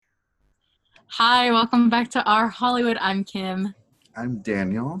Hi, welcome back to Our Hollywood. I'm Kim. I'm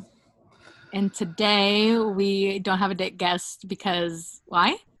Daniel. And today we don't have a guest because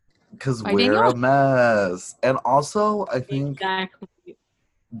why? Because Why, we're Daniel? a mess. And also, I think Exactly.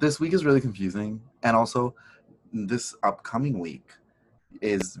 this week is really confusing. And also, this upcoming week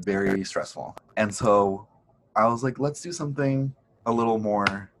is very stressful. And so I was like, let's do something a little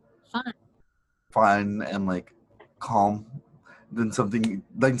more Fun. fun and like calm than something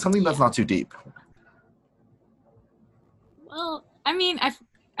that's Yeah. not too deep. Well,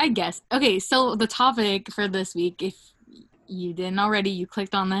 I guess. Okay, so the topic for this week, if you didn't already, you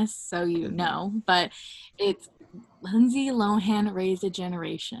clicked on this, so you Mhm. know, but it's Lindsay Lohan Raised a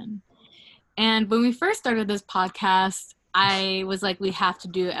Generation. And when we first started this podcast, I was like, we have to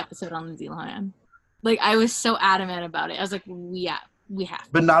do an episode on Lindsay Lohan. Like, I was so adamant about it. I was like, we have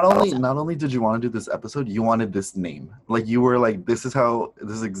But to. not only So, not only did you want to do this episode, you wanted this name. Like you were like, this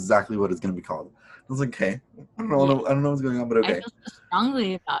is exactly what it's gonna be called. I was like, okay. yeah, I don't know what's going on, but I okay. feel so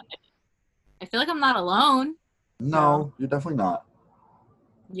strongly about it. I feel like I'm not alone. So, No, you're definitely not.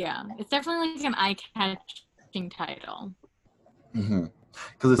 yeah, it's definitely like an eye-catching title.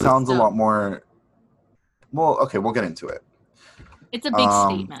 Because it sounds a So, lot more. Well, okay, we'll get into it. it's a big Um,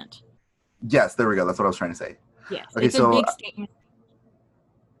 statement. yes, there we go. That's what I was trying to say. Yes, Okay, it's a so big statement.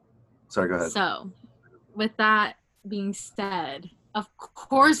 sorry, go ahead. So, with that being said, of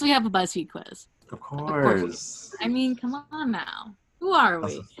course we have a BuzzFeed quiz. Of Of course we do. course. I mean, come on now. Who are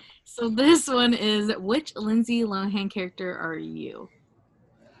we? So this one is, which Lindsay Lohan character are you?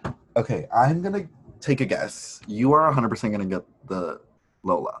 Okay, I'm gonna take a guess. You are 100% gonna get the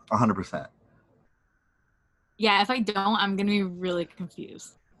Lola. 100%. Yeah, if I don't, I'm gonna be really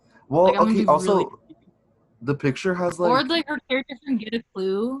confused. Well, Like I'm gonna okay. be really Also, the picture has or like. like her character from Get a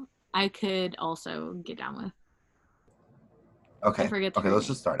Clue, I could also get down with. I Okay, forget okay. her Let's name.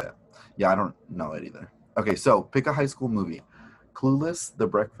 just start it. Yeah, I don't know it either. Okay, so pick a high school movie. Clueless, The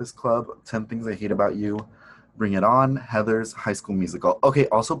Breakfast Club, 10 Things I Hate About You, Bring It On, Heather's, High School Musical. Okay,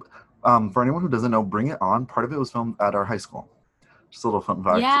 also, for anyone who doesn't know, Bring It On, part of it was filmed at our high school. Just a little fun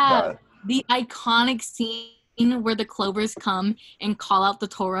fact Yeah, that, the iconic scene where the Clovers come and call out the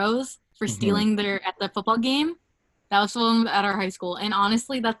Toros for mhm, stealing their at the football game. That was filmed at our high school, and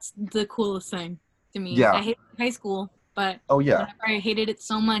honestly, that's the coolest thing to me. yeah, I hate high school, but oh yeah. whenever I hated it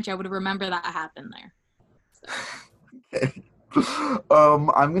so much, I would remember that happened there. So Okay.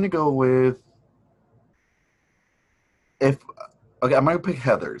 I'm gonna go with, if, okay, I'm gonna pick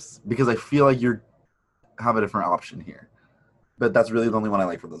Heather's, because I feel like you have a different option here. But that's really the only one I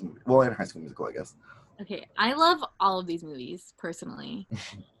like from this movie. Well, in High School Musical, I guess. okay, I love all of these movies personally,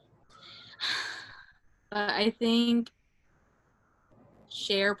 but I think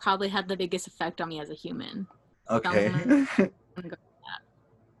Cher probably had the biggest effect on me as a human. So I'm Okay. gonna go with that.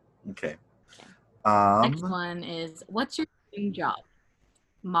 Okay. Okay. Next Um, one is, what's your dream job?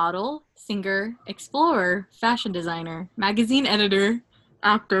 Model, singer, explorer, fashion designer, magazine editor,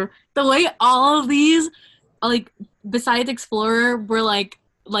 actor. The way all of these, like, besides explorer, were like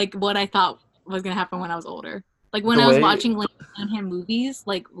what I thought was gonna happen when I was older. Like when the I was way watching like him movies,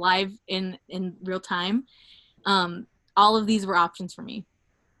 like live in real time, um, all of these were options for me.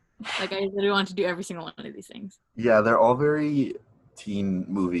 Like I literally wanted to do every single one of these things. Yeah, they're all very teen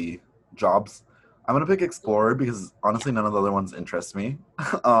movie jobs. I'm gonna pick Explorer because Yeah, honestly, none of the other ones interest me.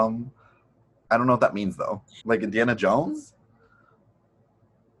 um, I don't know what that means though. Like Indiana Jones?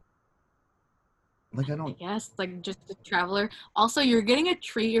 Like I I don't. guess like just a traveler. Also, you're getting a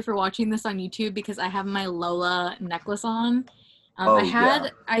treat if you're watching this on YouTube because I have my Lola necklace on. Oh yeah.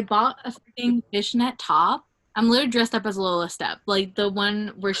 I bought a freaking fishnet top. I'm literally dressed up as Lola Step, like the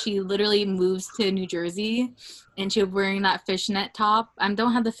one where she literally moves to New Jersey, and she was wearing that fishnet top. I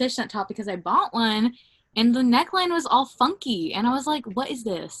don't have the fishnet top because I bought one, and the neckline was all funky, and I was like, "What is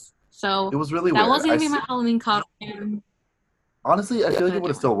this?" It So was really that weird. was gonna be my Halloween costume, Honestly, I feel like it but would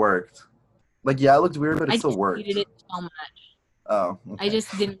it have wasn't. still worked. Like yeah, it looked weird, but it I still just hated worked. it so much. Oh, I okay.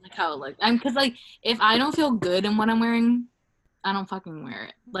 just didn't like how it looked. I'm because like if I don't feel good in what I'm wearing, I don't fucking wear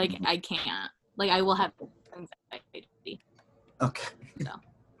it. Like Mhm. I can't. Like I will have anxiety. Okay. So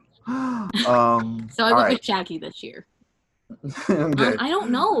so I All went right. with Shaggy this year. Okay. I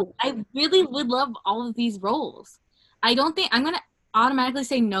don't know. I really would love all of these roles. I don't think I'm gonna automatically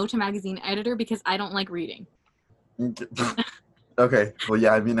say no to magazine editor because I don't like reading. Okay. Well,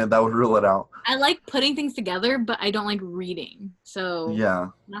 yeah. I mean, that would rule it out. I like putting things together, but I don't like reading. So Yeah.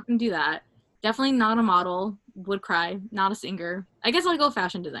 I'm not gonna do that. Definitely not a model. Would cry. Not a singer. I guess I'll go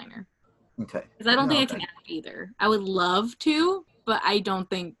fashion designer. Okay. Because I don't Yeah. think I Okay. can act either. I would love to, but I don't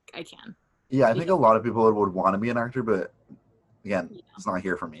think I can. Yeah, I think a Because lot of people would want to be an actor, but again, yeah. it's not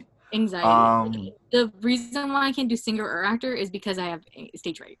here for me. Anxiety. Um, The reason why I can't do singer or actor is because I have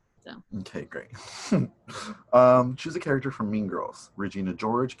stage fright. So okay, great. Choose a character from Mean Girls. Regina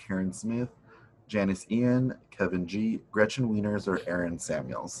George, Karen Smith, Janice Ian, Kevin G, Gretchen Wieners, or Aaron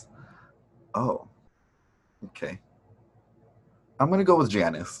Samuels. Oh, okay. I'm gonna go with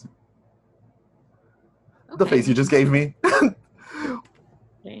Janice. The face okay. you just gave me.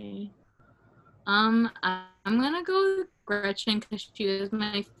 Okay. I'm gonna go with Gretchen because she was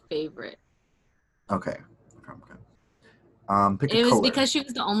my favorite. Okay. Okay. Pick a It was color. because she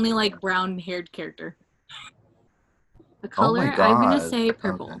was the only like brown haired character. The Oh my color, I'm gonna god. say Okay.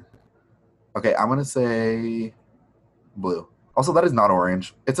 purple. Okay, I'm gonna say blue. Also, that is not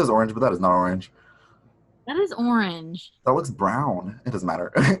orange. It says orange, but that is not orange. That is orange. That looks brown. It doesn't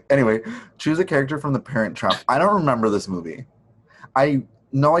matter. Anyway, choose a character from The Parent Trap. I don't remember this movie. I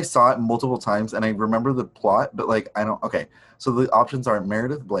know I saw it multiple times and I remember the plot, but like I don't. Okay, so the options are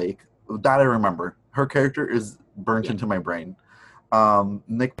Meredith Blake. That I remember. Her character is burnt Yeah. into my brain.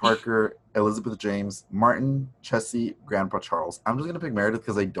 Nick Parker, Elizabeth James, Martin, Chessie, Grandpa Charles. I'm just gonna pick Meredith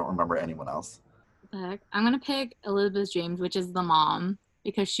because I don't remember anyone else. What the heck? I'm gonna pick Elizabeth James, which is the mom,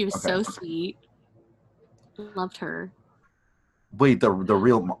 because she was Okay. so sweet. Loved her. Wait, the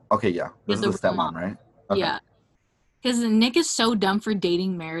real. Okay, yeah. Yeah, This is the the real mom. stepmom, right? Okay. Yeah. Because Nick is so dumb for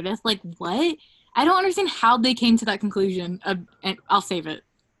dating Meredith. Like, what? I don't understand how they came to that conclusion. And I'll save it.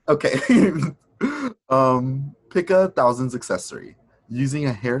 Okay. Pick a thousands accessory. Using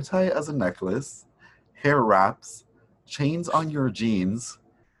a hair tie as a necklace, hair wraps, chains on your jeans,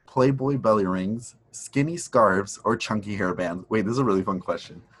 Playboy belly rings, skinny scarves, or chunky hairbands. Wait, this is a really fun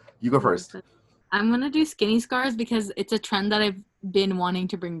question. You go first. I'm gonna do skinny scars because it's a trend that I've been wanting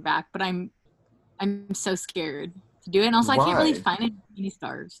to bring back, but I'm so scared to do it. And also, I can't really Why? find any skinny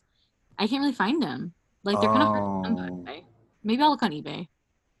scarves. I can't really find them. Like they're kind of hard to come Oh, by. Maybe I'll look on eBay.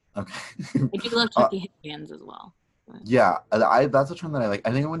 okay. I do love uh, chunky headbands as well. But yeah, I that's a trend that I like.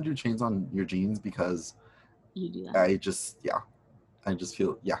 I think I want to do chains on your jeans because you do that. I just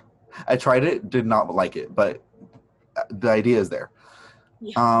feel I tried it, did not like it, but the idea is there.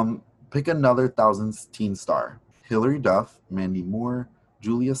 Yeah. Pick another thousands teen star. Hilary Duff, Mandy Moore,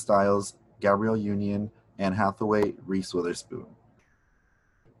 Julia Stiles, Gabrielle Union, Anne Hathaway, Reese Witherspoon.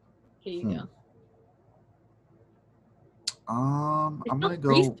 Here you Hmm. go. It I'm felt gonna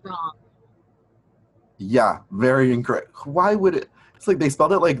pretty go. strong. Yeah, very incorrect. Why would it? It's like they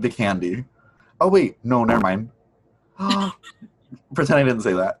spelled it like the candy. Oh wait, no, never mind. Pretend I didn't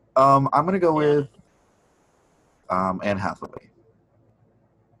say that. I'm gonna go Yeah. with Anne Hathaway.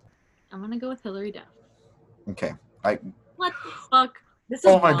 I'm gonna go with Hilary Duff. Okay. I. What the fuck? This is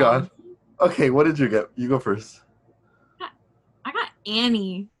Oh my god. wrong. Okay, what did you get? You go first. I got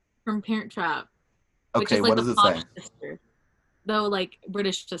Annie from Parent Trap, which Okay, is what like the does it posh say? sister, though like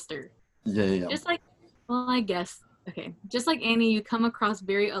British sister. Yeah, yeah, yeah. Just like, well, I guess okay. Just like Annie, you come across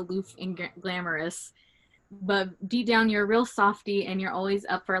very aloof and glamorous, but deep down you're a real softie and you're always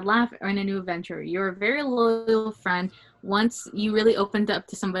up for a laugh or in a new adventure. You're a very loyal friend. Once you really opened up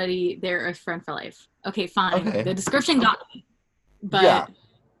to somebody, they're a friend for life. Okay, fine. Okay. The description got me, but Yeah.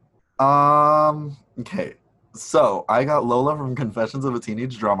 Okay. So I got Lola from Confessions of a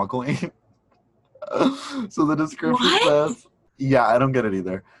Teenage Drama Queen. So the description what? says, yeah, I don't get it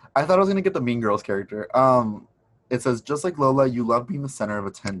either. I thought I was gonna get the Mean Girls character. It says just like Lola, you love being the center of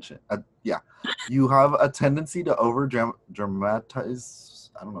attention. Yeah, you have a tendency to over dramatize.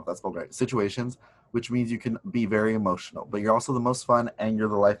 I don't know if that's spelled right. Situations, which means you can be very emotional, but you're also the most fun, and you're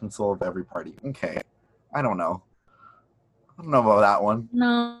the life and soul of every party. Okay, I don't know. I don't know about that one.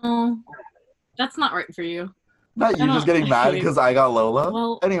 No, that's not right for you. Not I you just don't. getting mad Okay. because I got Lola.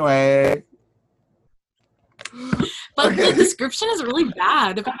 Well, Anyway. but the Okay. description is really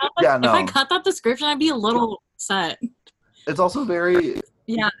bad. Yeah, If I no. cut that description, I'd be a little upset. It's also very.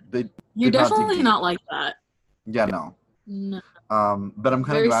 Yeah, They you're did not dig definitely deep. not like that. Yeah, no. No, But I'm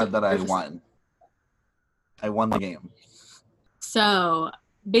kind of very glad that I surface. won. I won the game. So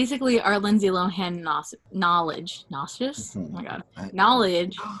basically, our Lindsay Lohan knowledge, nauseous. Oh my god,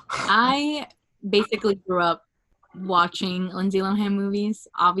 knowledge. I basically grew up watching Lindsay Lohan movies.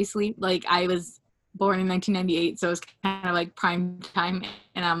 Obviously, like I was born in 1998, so it was kind of like prime time,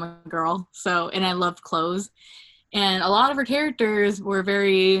 and I'm a girl, so and I love clothes. And a lot of her characters were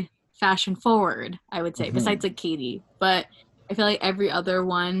very fashion forward, I would say, besides like Katie. But I feel like every other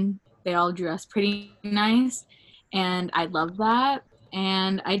one, they all dress pretty nice. And I love that.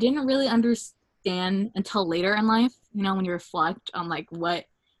 And I didn't really understand until later in life, you know, when you reflect on like what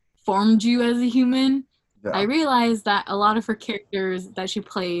formed you as a human. I Yeah. realized that a lot of her characters that she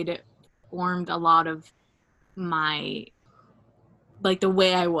played formed a lot of my like the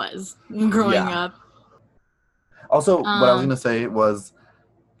way I was growing Yeah. up. Also, what I was Um, gonna say was,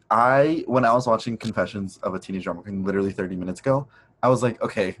 when I was watching Confessions of a Teenage Drama Queen literally 30 minutes ago, I was like,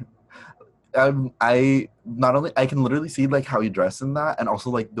 okay, I not only I can literally see like how you dress in that, and also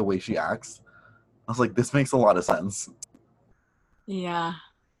like the way she acts. I was like, this makes a lot of sense. yeah.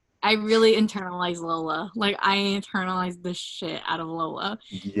 I really internalized Lola. Like I internalized the shit out of Lola.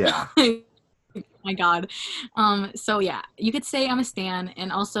 Yeah, My God. So yeah, you could say I'm a stan,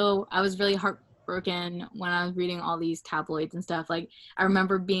 and also I was really heartbroken when I was reading all these tabloids and stuff. Like I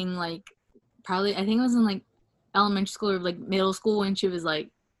remember being like, probably I think I was in like elementary school or like middle school when she was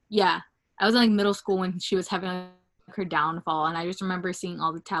like, yeah, I was in like middle school when she was having like, her downfall, and I just remember seeing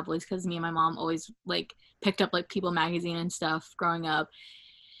all the tabloids because me and my mom always like picked up like People magazine and stuff growing up,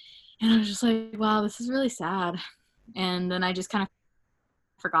 and I was just like, wow, this is really sad. And then I just kind of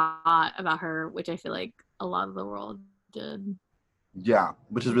forgot about her, which I feel like a lot of the world did, yeah,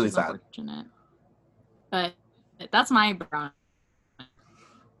 which is which really is sad. unfortunate. But that's my brown.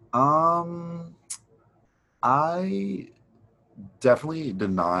 Um, I definitely did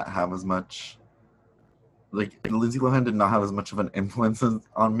not have as much, like Lindsay Lohan did not have as much of an influence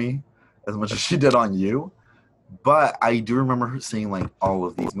on me as much as she did on you. But I do remember her seeing like all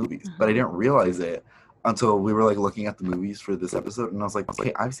of these movies, but I Uh-huh. didn't realize it until we were like looking at the movies for this episode, and I was like,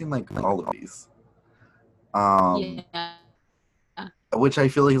 okay, I've seen like all of these. Um, Yeah. which I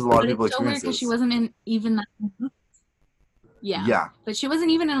feel like is a lot of But people it's so weird because she experiences. wasn't in even that. Yeah. Yeah, But she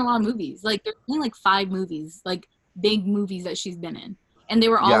wasn't even in a lot of movies. Like there's only like 5 movies, like big movies that she's been in. And they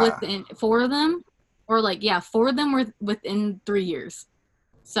were all yeah, within 4 of them, or like yeah, 4 of them were within 3 years.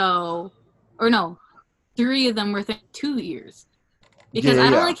 So or no, 3 of them were within 2 years. yeah, Because yeah, I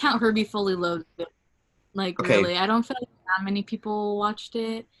don't yeah. really count Herbie Fully Loaded. Like Okay, really, I don't feel like that many people watched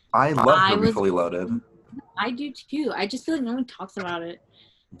it. I love I Herbie was, Fully Loaded. I do too. I just feel like no one talks about it.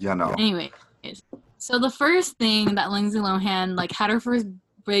 Yeah, no, Anyways, so the first thing that Lindsay Lohan like had her first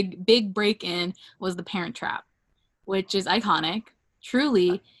big break in was The Parent Trap, which is iconic,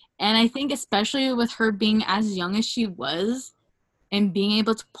 truly. And I think especially with her being as young as she was and being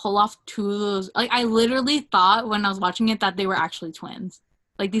able to pull off 2 of those, like I literally thought when I was watching it that they were actually twins.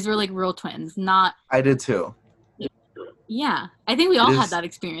 Like these were like real twins, not. I did too. Yeah, I think we It all had is, that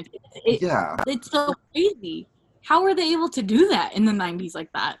experience. It yeah. it's so crazy. How were they able to do that in the 90s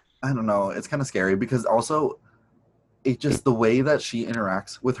like that? I don't know. It's kind of scary because also it just the way that she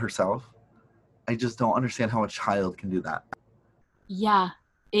interacts with herself. I just don't understand how a child can do that. Yeah,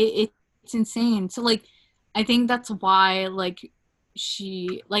 it's insane. So like I think that's why like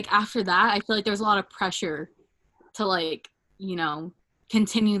she like after that I feel like there was a lot of pressure to like, you know,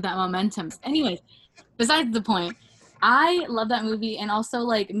 continue that momentum. Anyways, besides the point, I love that movie, and also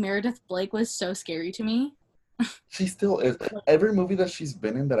like Meredith Blake was so scary to me. She still is. Every movie that she's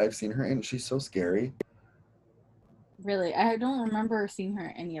been in that I've seen her in, she's so scary. Really, I don't remember seeing her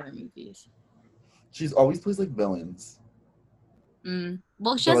in any other movies. She's always plays like villains.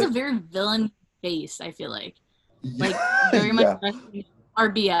 Well, she But has a like, very villain face, I feel like yeah, very much yeah,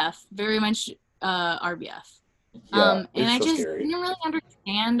 RBF, very much RBF. yeah. And It's I so just scary. didn't really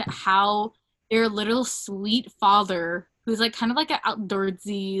understand how their little sweet father, who's like kind of like an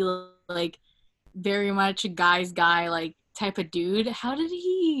outdoorsy, like very much a guy's guy, like type of dude, how did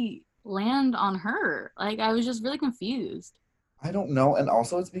he land on her? Like I was just really confused. I don't know, and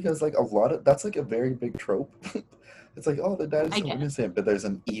also it's because like a lot of that's like a very big trope. It's like, oh, the dad is I so get it. innocent, but there's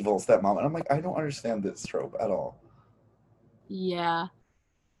an evil stepmom, and I'm like, I don't understand this trope at all. Yeah.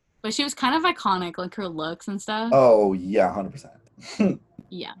 But she was kind of iconic, like her looks and stuff. Oh yeah, 100%.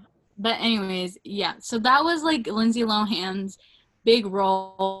 Yeah. But anyways, yeah. So that was like Lindsay Lohan's big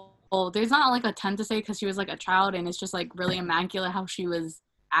role. There's not like a ton to say because she was like a child, and it's just like really immaculate how she was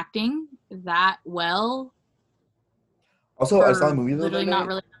acting that well Also, I saw a for movie the other literally not day.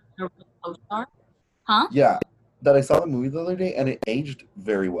 really a co-star. Huh? Yeah, that I saw the movie the other day, and it aged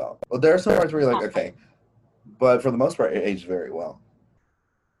very well. Well, there are some parts where you're like, okay, but for the most part, it aged very well.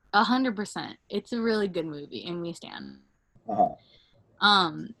 100%. It's a really good movie, and we stand. Uh-huh.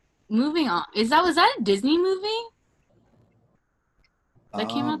 Um, moving on. Was that a Disney movie that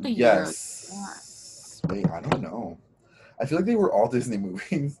came out the year ago? Yes. Wait, I don't know. I feel like they were all Disney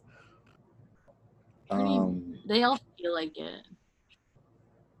movies. Pretty. Um, They all feel like it.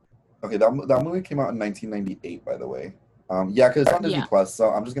 okay, that movie came out in 1998, by the way. Yeah, because it's on Disney Yeah. Plus, so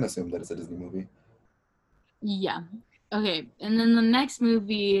I'm just gonna assume that it's a Disney movie. Yeah. Okay. And then the next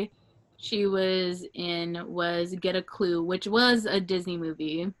movie she was in was Get a Clue, which was a Disney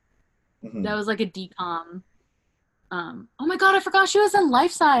movie. Hmm. That was like a decom. Oh my god, I forgot she was in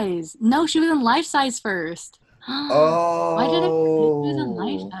Life Size. No, she was in Life Size first. Why did I forget she was in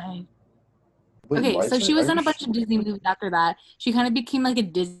Life Oh, Size? wait, Okay, Life so Size? she Are was in you a bunch of sure? Disney movies after that. She kind of became like a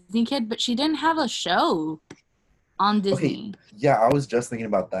Disney kid, but she didn't have a show on Okay, Disney. yeah, I was just thinking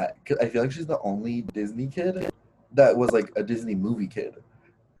about that. 'Cause I feel like she's the only Disney kid that was like a Disney movie kid.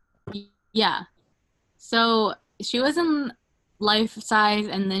 Yeah. So she was in Life Size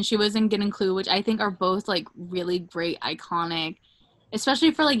and then she was in Get and Clue, which I think are both like really great, iconic,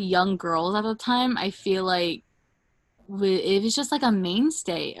 especially for like young girls at the time. I feel like it was just like a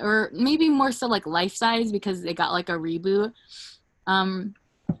mainstay, or maybe more so like Life Size because it got like a reboot, um,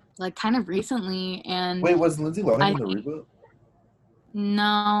 like kind of recently. And Wait, was Lindsay Lohan I in the reboot?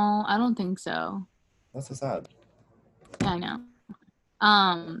 no, I don't think so. That's so sad. Yeah, I know.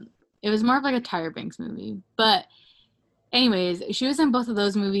 Um, it was more of like a Tyra Banks movie, but anyways, she was in both of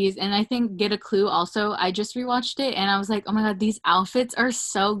those movies, and I think Get a Clue also. I just rewatched it, and I was like, oh my god, these outfits are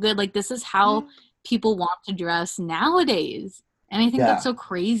so good. Like this is how people want to dress nowadays, and I think that's Yeah, so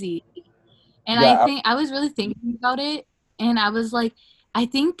crazy. And I yeah, think I was really thinking about it, and I was like, I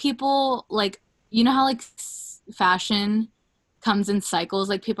think people like, you know how like fashion comes in cycles.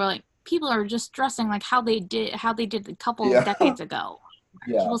 Like people are just dressing like how they did a couple of yeah, decades ago. Why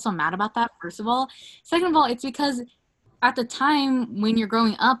are yeah, people so mad about that? First of all, second of all, it's because at the time when you're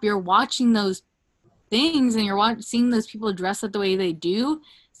growing up, you're watching those things and you're seeing those people dress up the way they do.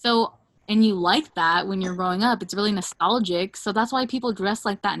 So, and you like that when you're growing up, it's really nostalgic. So that's why people dress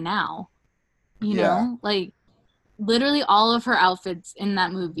like that now. You yeah, know, like literally all of her outfits in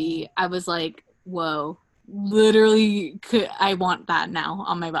that movie, I was like, whoa, literally, I want that now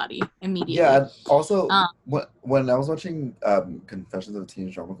on my body yeah. immediately. And also, Um, when I was watching Confessions of a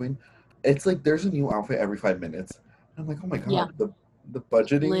Teenage Drama Queen, it's like there's a new outfit every 5 minutes. I'm like, oh my yeah, god, the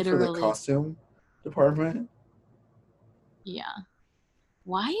budgeting for the literally, costume department. yeah.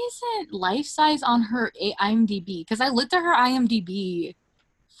 Why isn't Life Size on her IMDb? Because I looked at her IMDb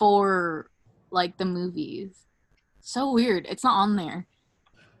for like the movies. So weird. It's not on there.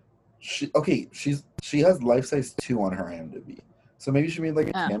 She has Life Size 2 on her IMDb, so maybe she made like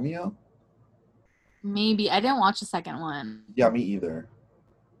a Oh, cameo. maybe. I didn't watch the second one. Yeah, me either.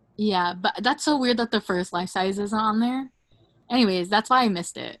 Yeah, but that's so weird that the first Life Size isn't on there. Anyways, that's why I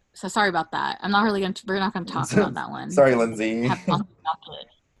missed it. So sorry about that. I'm not really we're not gonna talk about that one Sorry, because I Lindsay. have thoughts about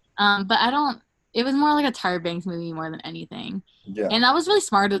it. But I don't. It was more like a Tyra Banks movie more than anything, Yeah. and that was really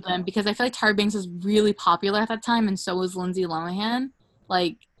smart of them because I feel like Tyra Banks was really popular at that time, and so was Lindsay Lohan.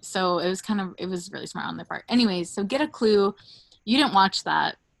 Like, so it was really smart on their part. Anyways, so Get a Clue. You didn't watch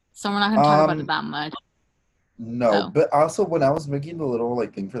that, so we're not gonna talk about it Um, that much. no, Oh, but also when I was making the little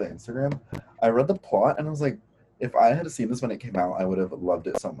like thing for the Instagram, I read the plot and I was like, if I had seen this when it came out, I would have loved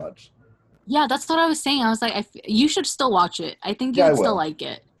it so much. yeah, that's what I was saying. I was like, you should still watch it. I think you Yeah, I would still will. like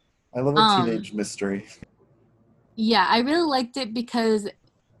it. I love a Um, teenage mystery. yeah, I really liked it because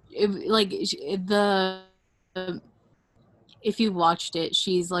the if you watched it,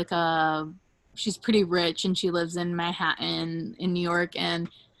 she's pretty rich and she lives in Manhattan in New York, and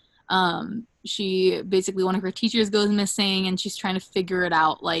she basically one of her teachers goes missing and she's trying to figure it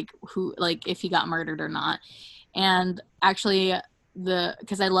out, like who, like if he got murdered or not. And actually, the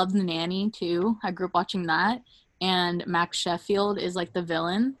because I love The Nanny too, I grew up watching that, and Max Sheffield is like the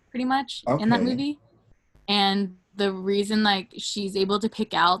villain pretty much in that Okay. movie. And the reason like she's able to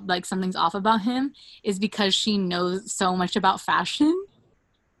pick out like something's off about him is because she knows so much about fashion.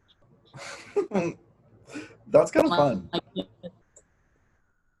 That's kind of fun. Like,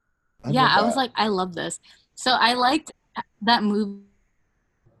 I yeah, love I was that. like, I love this. So I liked that movie,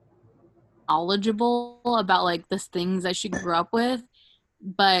 knowledgeable about like the things that she grew up with,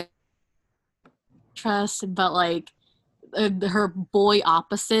 but trust, but like her boy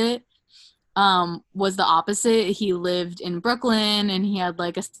opposite was the opposite. He lived in Brooklyn and he had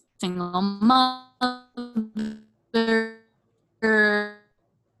like a single mother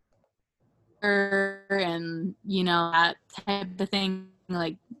and you know that type of thing,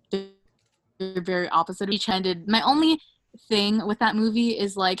 like they're very opposite of each ended. My only thing with that movie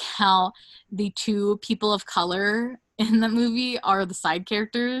is like how the two people of color in the movie are the side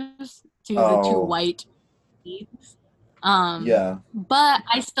characters to the two Oh, white leads. um yeah. but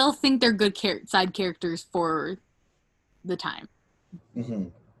I still think they're good side characters for the time. hmm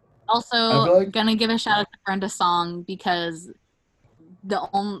I Also feel like, gonna give a shout out to Brenda Song because the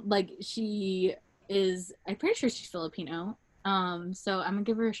only like she is, I'm pretty sure she's Filipino. So I'm gonna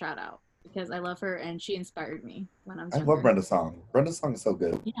give her a shout out because I love her and she inspired me when I was I love younger. Brenda Song. Brenda Song is so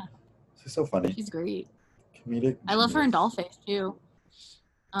good. Yeah, She's so funny. she's great. Comedic I love her in genius. Dollface too.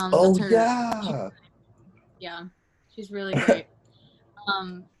 Oh That's her. yeah. Yeah, she's really great.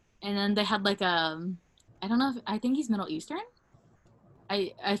 Um, and then they had like a I don't know if I think he's Middle Eastern.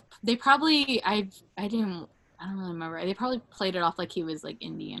 They probably I didn't I don't really remember. They probably played it off like he was like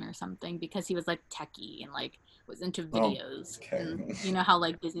Indian or something because he was like techie and like was into videos. Okay. And you know how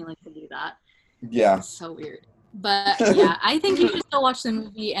like Disney likes to do that. Yeah. It's so weird. But yeah, I think you should still watch the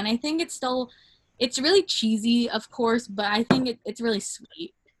movie, and I think it's really cheesy, of course, but I think it's really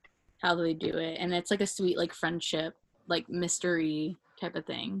sweet how they do it, and it's like a sweet like friendship, like mystery type of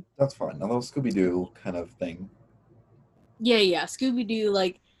thing. That's fine. A little Scooby Doo kind of thing. Yeah, Scooby Doo,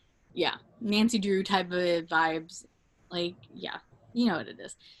 like yeah, Nancy Drew type of vibes, like yeah, you know what it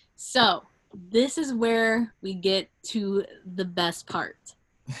is. So this is where we get to the best part.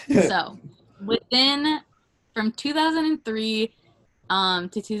 So within from 2003 to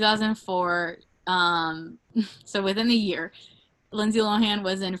 2004, so within a year, Lindsay Lohan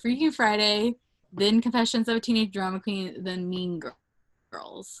was in Freaky Friday, then Confessions of a Teenage Drama Queen, then Mean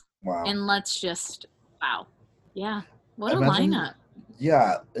Girls. Wow. And let's just, wow. Yeah. What a Imagine, lineup.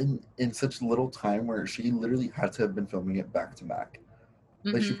 yeah, in such little time where she literally had to have been filming it back to back.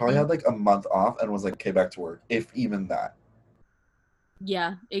 Like she probably Mm-hmm. had like a month off and was like, okay, back to work, if even that.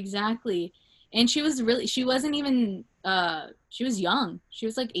 Yeah, exactly. And she wasn't even, she was young. She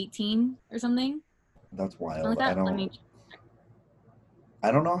was like 18 or something. That's Something like wild. that.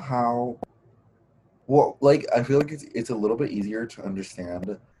 I don't know how. Well, like I feel like it's a little bit easier to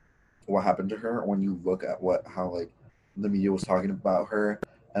understand what happened to her when you look at how like the media was talking about her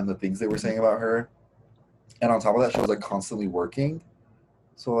and the things they were saying about her. And on top of that, she was like constantly working.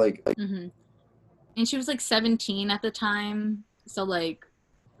 So like Mm-hmm. And she was like 17 at the time. So like,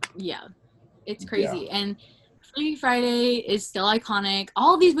 yeah, it's yeah, crazy. And Freaky Friday is still iconic.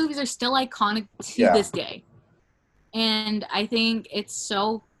 All these movies are still iconic to yeah, this day. And I think it's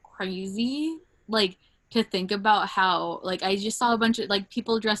so crazy, like, to think about how, like, I just saw a bunch of, like,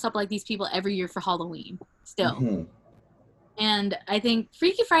 people dress up like these people every year for Halloween still. hmm, And I think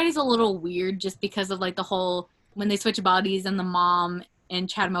Freaky Friday's a little weird just because of, like, the whole, when they switch bodies and the mom and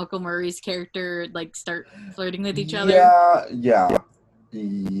Chad Michael Murray's character, like, start flirting with each other. yeah, yeah,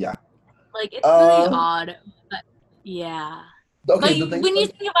 yeah. Like, it's really Uh, odd, but yeah. But okay. The thing, when you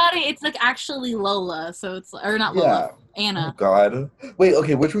think about it, it's like actually Lola, so it's or not Lola, yeah. Oh Anna. God. Wait.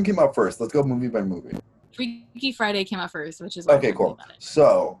 Okay. Which one came out first? Let's go movie by movie. Freaky Friday came out first, which is why I'm Okay. talking Cool. about it.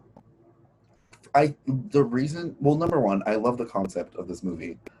 So the reason, well, number one, I love the concept of this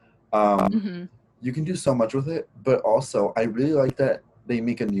movie. Um, Mm-hmm. you can do so much with it, but also I really like that they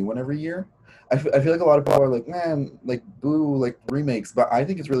make a new one every year. I feel like a lot of people are like, man, like boo, like remakes, but I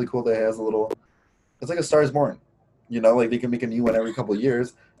think it's really cool that it has a little. It's like a Star is Born, like they can make a new one every couple of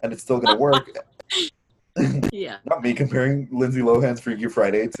years and it's still gonna work. Yeah. Not me comparing Lindsay Lohan's Freaky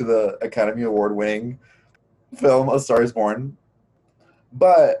Friday to the Academy Award winning film A Star is Born,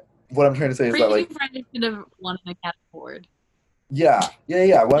 but what I'm trying to say is that Freaky like Friday should have won an Academy Award. yeah.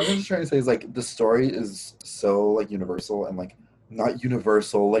 What I'm just trying to say is like the story is so like universal and like not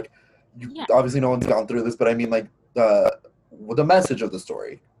universal. Like you Yeah. obviously no one's gone through this, but I mean like the message of the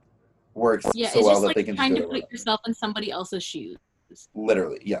story works Yeah, so it's well just that like they can just trying do to it over put yourself in somebody else's shoes.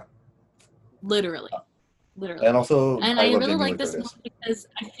 literally, yeah. Literally. And Literally. also And I I love really Jamie like Lee this Curtis. movie because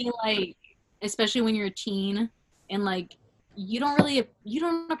I feel like, especially when you're a teen and like you don't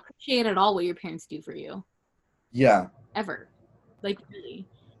appreciate at all what your parents do for you. Yeah, Ever. Like really.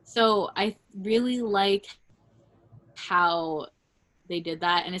 So I really like how they did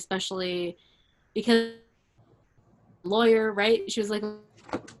that, and especially because lawyer, right? She was like a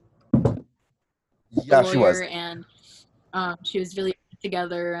yeah, she was. lawyer, and she was really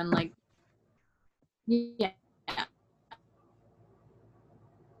together, and like yeah,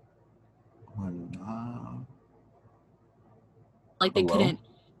 like they Hello. couldn't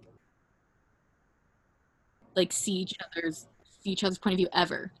like see each other's point of view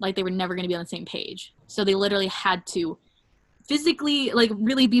ever. Like they were never going to be on the same page. So they literally had to physically like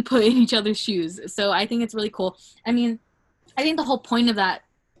really be put in each other's shoes. So I think it's really cool. I mean, I think the whole point of that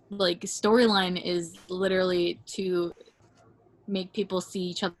like storyline is literally to make people see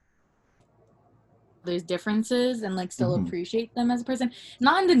each other's differences and like still Hmm. appreciate them as a person.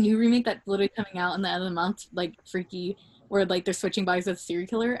 Not in the new remake that's literally coming out in the end of the month, like Freaky, where like they're switching bodies with a serial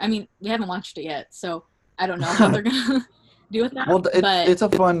killer. I mean, we haven't watched it yet, so I don't know how they're gonna do with that. Well, But it's a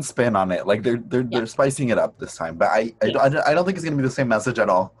fun spin on it. Like yeah, they're spicing it up this time, but yeah, I don't think it's gonna be the same message at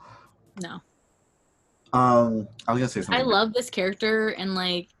all. no. I was gonna say I something. love this character and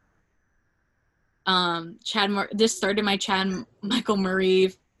like this started my Chad Michael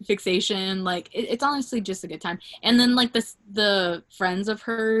Murray fixation. Like it's honestly just a good time. And then like the friends of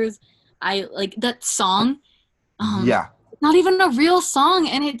hers, I like that song. Yeah, Not even a real song,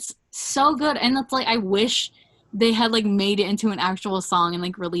 and it's So good. And it's like I wish they had like made it into an actual song and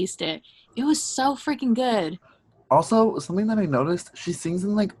like released it. It was so freaking good. Also, something that I noticed, she sings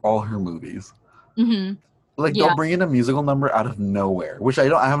in like all her movies. Hmm. Like they'll Yeah, bring in a musical number out of nowhere, which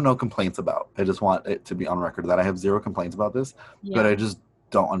I have no complaints about. I just want it to be on record that I have zero complaints about this, but yeah. I just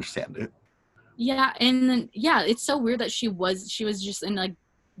don't understand it. Yeah, and then yeah, it's so weird that she was just in like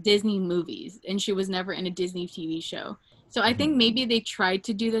Disney movies and she was never in a Disney TV show. So I think Mhm. maybe they tried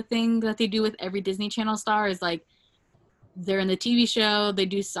to do the thing that they do with every Disney Channel star is like they're in the TV show, they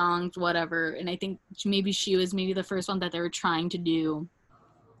do songs, whatever. And I think maybe she was maybe the first one that they were trying to do.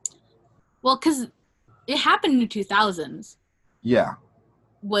 Well, because it happened in the 2000s Yeah.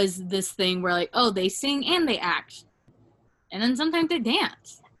 was this thing where like, oh, they sing and they act. And then sometimes they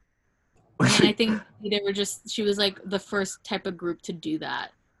dance. And I think they were just she was like the first type of group to do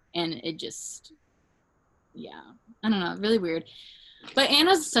that. And it just yeah. I don't know, really weird. But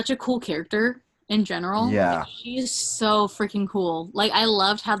Anna's such a cool character in general. Like Yeah. she is so freaking cool. Like I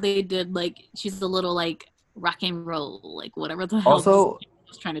loved how they did like she's a little like rock and roll, like whatever the hell this Also,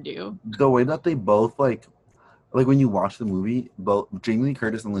 was trying to do. the way that they both like when you watch the movie, both Jamie Lee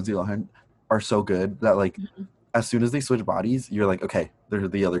Curtis and Lindsay Lohan are so good that like Mhm. as soon as they switch bodies, you're like, okay, they're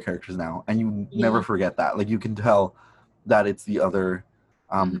the other characters now, and you never Yeah. forget that. Like you can tell that it's the other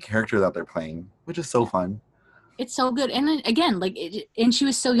Mhm. character that they're playing, which is so Yeah. fun. It's so good. And then, again, like and she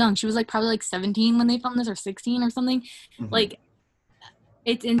was so young. She was like probably like 17 when they filmed this or 16 or something. Hmm. Like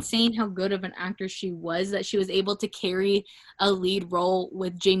it's insane how good of an actor she was that she was able to carry a lead role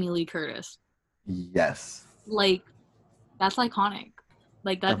with Jamie Lee Curtis. Yes, Like that's iconic.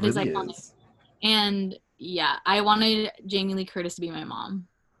 Like it that is really iconic. is. And yeah, I wanted Jamie Lee Curtis to be my mom.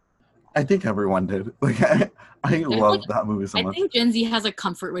 I think everyone did. Like I There's like love that movie so I much. think Gen Z has a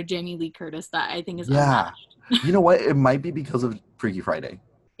comfort with Jamie Lee Curtis that I think is Yeah, unmatched. you know what? It might be because of Freaky Friday.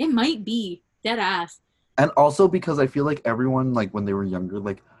 It might be dead ass. And also because I feel like everyone, like when they were younger,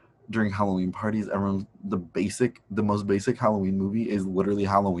 like during Halloween parties, everyone the most basic Halloween movie is literally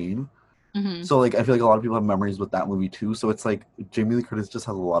Halloween. Hmm. So like I feel like a lot of people have memories with that movie too. So it's like Jamie Lee Curtis just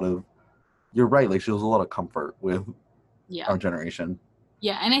has a lot of. You're right. Like she has a lot of comfort with Yeah. our generation.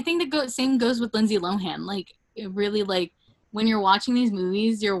 Yeah, and I think the same goes with Lindsay Lohan. Like, it really like when you're watching these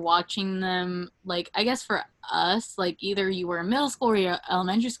movies, you're watching them like I guess for us, like either you were in middle school or you're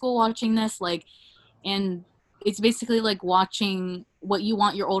elementary school watching this, like, and it's basically like watching what you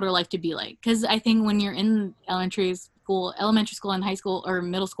want your older life to be like. Because I think when you're in elementary school and high school or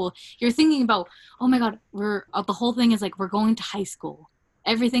middle school, you're thinking about, oh my God, the whole thing is like we're going to high school.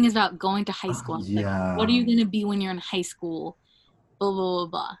 Everything is about going to high school. Like, what are Yeah. you gonna be when you're in high school? Blah blah blah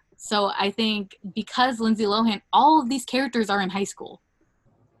blah. So I think because Lindsay Lohan, all of these characters are in high school.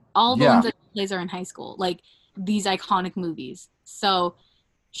 All the ones Yeah. that she plays are in high school, like these iconic movies. So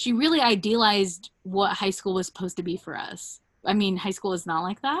she really idealized what high school was supposed to be for us. I mean, high school is not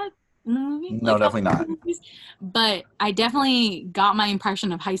like that in the movie, No, like definitely elementary not. movies. But I definitely got my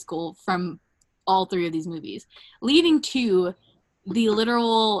impression of high school from all three of these movies, leading to the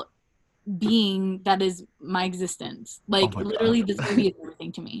literal being that is my existence. Oh Like my god. literally, this movie is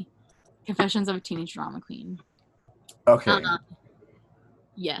everything to me. Confessions of a Teenage Drama Queen. Okay. Uh,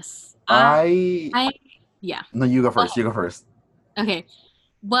 yes, I I, yeah. No, you go Well, first. You go first. okay.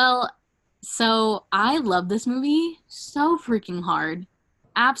 Well, so I love this movie so freaking hard,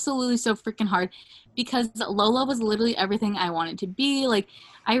 absolutely so freaking hard, because Lola was literally everything I wanted to be. Like,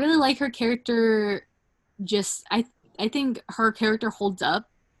 I really like her character. Just I think her character holds up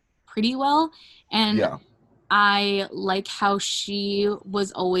pretty well, and Yeah. I like how she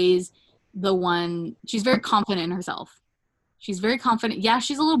was always the one. She's very confident in herself. She's very confident. Yeah,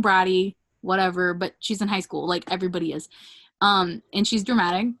 she's a little bratty, whatever, but she's in high school, like everybody is. And she's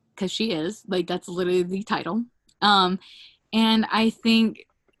dramatic because she is. Like that's literally the title. Um, and I think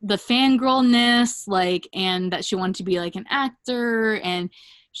the fangirlness, like, and that she wanted to be like an actor, and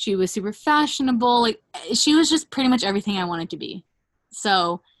she was super fashionable. Like, she was just pretty much everything I wanted to be.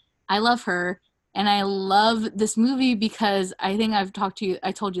 So, I love her, and I love this movie because I think I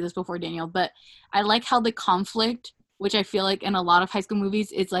told you this before, Daniel, but I like how the conflict, which I feel like in a lot of high school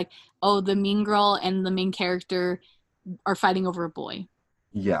movies, it's like, oh, the mean girl and the main character are fighting over a boy.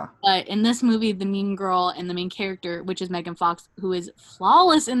 Yeah. But in this movie, the mean girl and the main character, which is Megan Fox, who is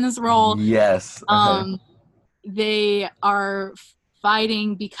flawless in this role, Yes. Okay. um, they are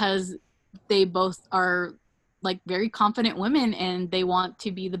fighting because they both are like very confident women and they want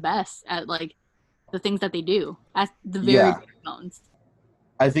to be the best at like the things that they do at the very Yeah. bare bones.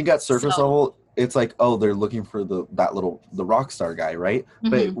 I think at surface So, level, it's like, oh, they're looking for the rock star guy, right?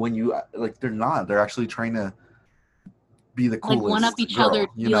 But mhm. when you like, they're not. They're actually trying to be the like one up coolest each other, girl,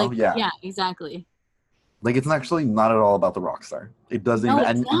 to you be know? like, Yeah. yeah, exactly. Like it's actually not at all about the rock star. It doesn't No, even,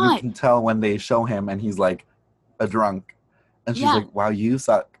 it's and you not. can tell when they show him and he's like a drunk, and she's Yeah, like, "Wow, you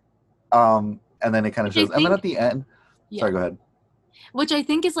suck." And then it kind of which I shows, and then think, at the end, yeah, sorry, go ahead. which I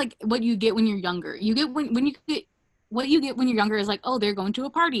think is like what you get when you're younger. You get when you get what you get when you're younger is like, oh, they're going to a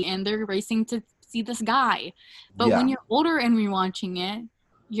party and they're racing to see this guy. But when Yeah, you're older and rewatching it,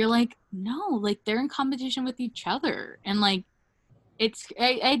 you're like, no, like they're in competition with each other, and like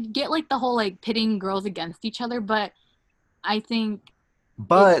I get like the whole like pitting girls against each other, but I think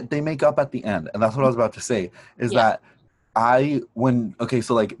it's but they make up at the end, and that's what I was about to say. Is yeah. that okay,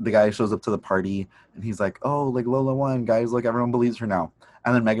 so like the guy shows up to the party and he's like, "Oh, like Lola won, guys! Like everyone believes her now."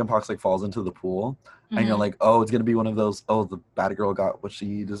 And then Megan Fox like falls into the pool, and you're Hmm. like, "Oh, it's gonna be one of those. Oh, the bad girl got what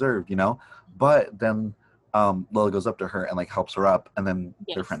she deserved," you know. But then Lola goes up to her and like helps her up, and then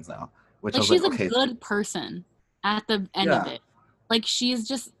they're Yes. friends now. Which I Like was like, she's a okay, good person at the end of yeah, it. Like she's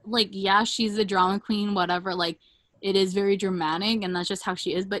just like, yeah, she's a drama queen, whatever. Like it is very dramatic and that's just how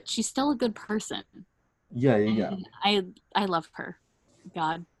she is, but she's still a good person. yeah, yeah, And I love her.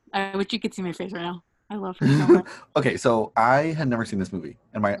 God. I wish you could see my face right now. I love her so yeah. much. Okay, so I had never seen this movie,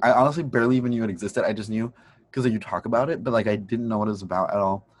 and I honestly barely even knew it existed. I just knew because you talk about it, but like I didn't know what it was about at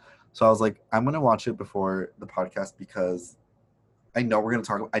all. So I was like, I'm gonna watch it before the podcast because I know we're gonna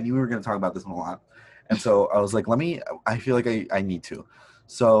talk. I knew we were gonna talk about this one a lot, and so I was like, let me. I feel like I need to.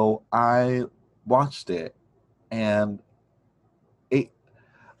 So I watched it, and it.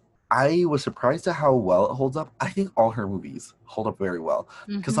 I was surprised at how well it holds up. I think all her movies hold up very well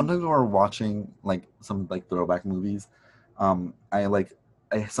because Hmm. sometimes when we're watching like some like throwback movies, I like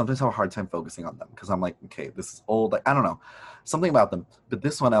I sometimes have a hard time focusing on them because I'm like, okay, this is old. Like I don't know, something about them. But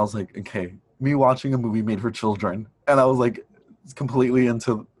this one, I was like, okay, me watching a movie made for children, and I was like completely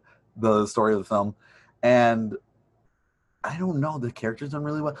into the story of the film, and I don't know, the characters done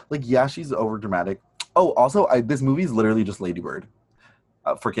really well. Like, yeah, she's over dramatic. Oh, also, this movie is literally just Lady Bird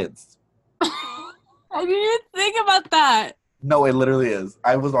for kids. I didn't even think about that. No, it literally is.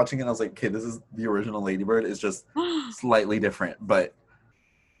 I was watching it and I was like, okay, this is the original Ladybird. It's just slightly different. But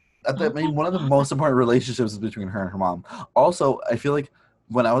I Oh my mean, one of the god. most important relationships is between her and her mom. Also, I feel like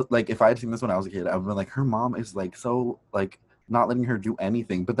when I was like, if I had seen this when I was a kid, I would have been like, her mom is like so like not letting her do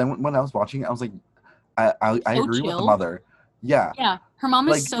anything. But then when I was watching it, I was like, I So agree with the chill. mother. Yeah, Yeah. Her mom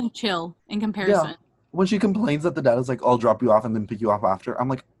is like so chill in yeah. comparison. When she complains that the dad is like, I'll drop you off and then pick you up after, I'm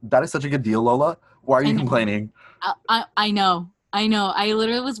like, that is such a good deal, Lola. Why are I you know. complaining? I know. I know. I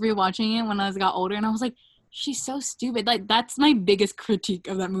literally was rewatching it when I got older and I was like, she's so stupid. Like that's my biggest critique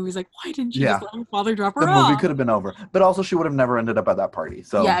of that movie is like, why didn't she just Yeah, let her father drop the her movie off? could have been over, but also she would have never ended up at that party.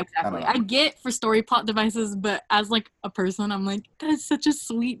 Yeah, So I don't exactly. know. I get for story plot devices, but as like a person, I'm like, that is such a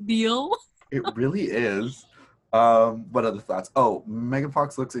sweet deal. It really is. What other thoughts? Oh, Megan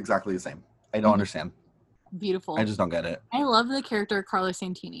Fox looks exactly the same. I don't Mhm. understand. I Beautiful. just don't get it. I love the character Carla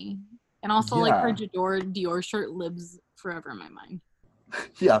Santini. And also like her Yeah, Dior shirt lives forever in my mind.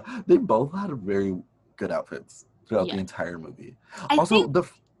 yeah. They both had very good outfits throughout the Yeah. entire movie. I Also, think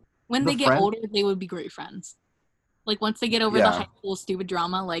when the they get friend. older, they would be great friends. Like once they get over the Yeah, high school stupid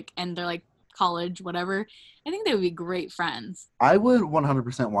drama, like and they're like college, whatever, I think they would be great friends. I would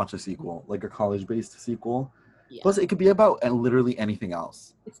 100% watch a sequel, like a college-based sequel. Plus, Yeah. it could be about really anything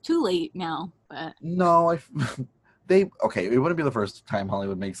else. It's too late now, but No, they okay. It wouldn't be the first time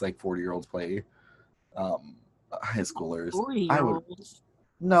Hollywood makes like 40-year-olds play um, high schoolers. 40 I year would. olds.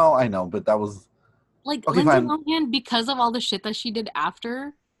 No, I know, but that was Like okay. Lindsay Fine. Lohan, because of all the shit that she did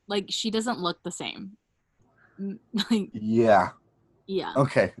after, like she doesn't look the same. Like, Yeah. yeah.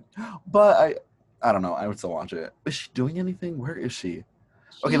 Okay. But I don't know. I would still watch it. Is she doing anything? Where is she?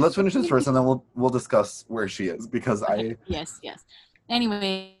 Okay, She's let's finish this first, and then we'll discuss where she is because okay. I Yes, yes.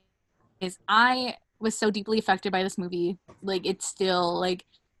 Anyways, I was so deeply affected by this movie. Like it's still like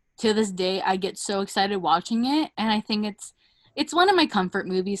to this day I get so excited watching it and I think it's one of my comfort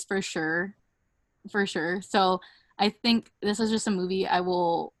movies for sure. For sure. So I think this is just a movie I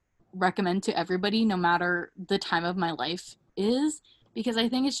will recommend to everybody no matter the time of my life is because I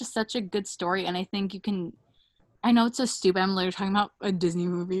think it's just such a good story and I think you can I know it's so stupid. I'm literally talking about a Disney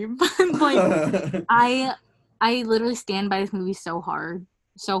movie, but like I I literally stand by this movie so hard,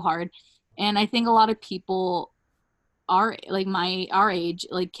 so hard. And I think a lot of people are like my our age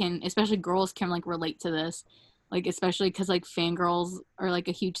like can especially girls can like relate to this. Like especially cuz like fangirls are like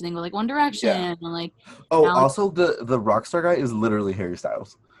a huge thing with like One Direction yeah. and like Oh, now like also the rock star guy is literally Harry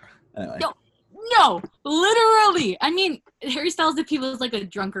Styles. Anyway. no no literally. I mean Harry Styles if he was like a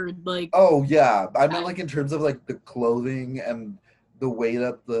drunkard like Oh yeah, I meant guy. like in terms of like the clothing and the way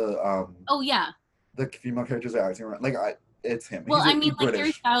that Oh yeah. the female characters are acting around. Like It's him. Well, I He's mean, like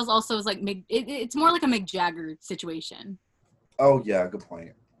Harry British. Styles also is like it's more like a Mick Jagger situation. Oh yeah, good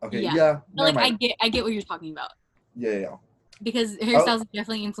point. Okay, Yeah, yeah, but never like mind. I get what you're talking about Yeah, yeah. because Harry Oh, Styles is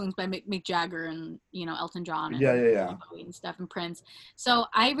definitely influenced by Mick Jagger and Elton John yeah, and yeah, yeah. Bowie and stuff and Prince. So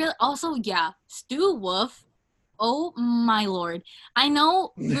I really also Stu Wolf. Oh my lord! I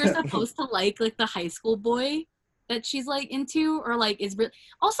know we're supposed to like the high school boy that she's like into or like is really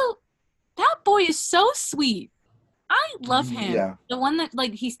also that boy is so sweet. I love him. Yeah, The one that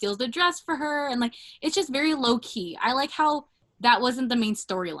like he steals the dress for her and like it's just very low key. I like how that wasn't the main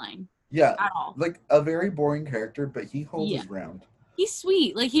storyline yeah. at all. Like a very boring character, but he holds Yeah. his ground. He's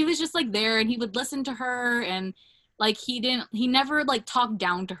sweet. Like he was just like there and he would listen to her and like he never like talked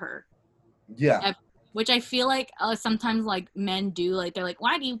down to her. Yeah, Ever, which I feel like sometimes like men do like they're like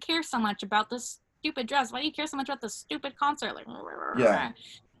why do you care so much about this stupid dress? Why do you care so much about this stupid concert? Like yeah.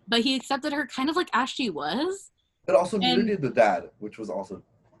 but he accepted her kind of like as she was. But also, neither And did the dad, which was also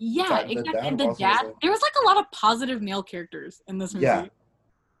yeah, the exactly. dad And the also was dad, like, there was like a lot of positive male characters in this yeah. movie,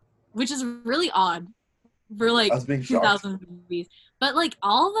 which is really odd for I like was being shocked. 2000 movies. But like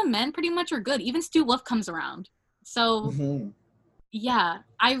all the men pretty much are good. Even Stu Wolf comes around. So Hmm. yeah,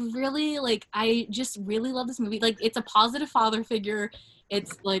 I just really love this movie. Like it's a positive father figure.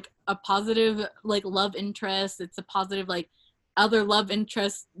 It's like a positive like love interest. It's a positive like other love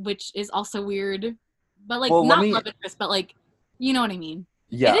interest, which is also weird. But like Well, let not me. love interest, but like you know what I mean.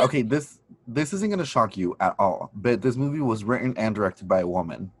 It Yeah, is okay. This isn't gonna shock you at all. But this movie was written and directed by a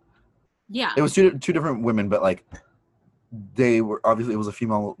woman. yeah. It was two different women, but like they were obviously it was a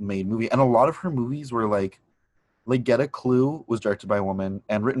female made movie, and a lot of her movies were like Get a Clue was directed by a woman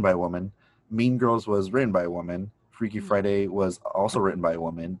and written by a woman. Mean Girls was written by a woman. Freaky Mhm. Friday was also written by a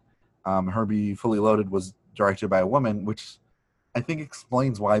woman. Herbie Fully Loaded was directed by a woman, which I think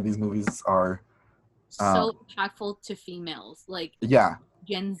explains why these movies are. So Um, impactful to females, like yeah,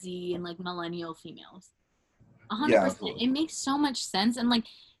 Gen Z and like millennial females. 100%. yeah, absolutely. It makes so much sense. And like,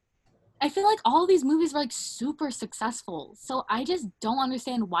 I feel like all these movies were like super successful. So I just don't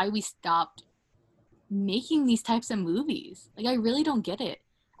understand why we stopped making these types of movies. Like, I really don't get it.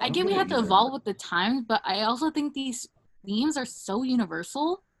 I I don't get get we it have to either. evolve with the times, but I also think these themes are so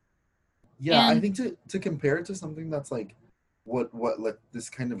universal. Yeah, I And think to compare it to something that's like what like this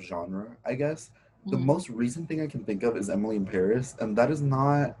kind of genre, I guess the mm, most recent thing I can think of is Emily in Paris, and that is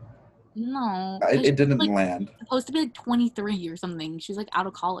not. no, It, because it she's didn't like land. supposed to be like 23 or something. She's like out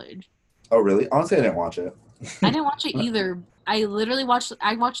of college. Oh, really? Honestly, I didn't watch it. I didn't watch it either. I watched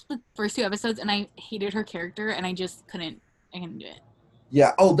the first two episodes and I hated her character and I couldn't do it.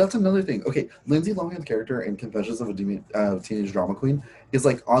 Yeah. Oh, that's another thing. Okay, Lindsay Lohan's character in Confessions of a Teenage Drama Queen is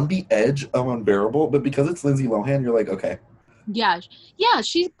like on the edge of unbearable, but because it's Lindsay Lohan, you're like, okay, Yeah. Yeah,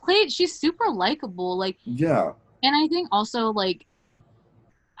 she's super likable. Like yeah. and I think also like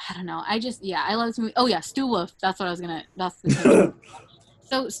I don't know. I love this movie. Oh yeah, Stu Wolf. That's the thing.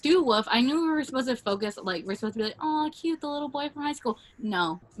 So Stu Wolf, I knew we were supposed to focus like we're supposed to be like, oh cute, the little boy from high school.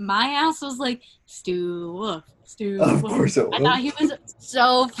 No. My ass was like, Stu Wolf, Stu Of Wolf. course it I thought was. he was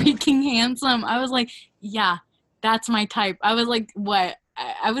so freaking handsome. I was like, yeah, that's my type. I was like, what?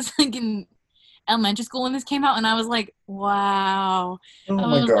 I was like in elementary school when this came out and I was like, wow. Oh I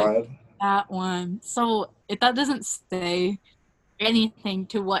my was like, god. that one. So if that doesn't say anything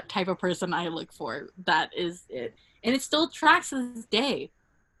to what type of person I look for, that is it. And it still tracks to this day.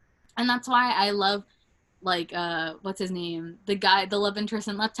 And that's why I love like what's his name? The love interest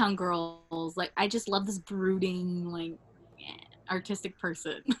in Left Town Girls. Like I just love this brooding, like artistic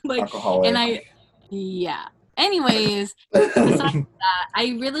person. Like and Alcoholic. yeah. Anyways, besides that,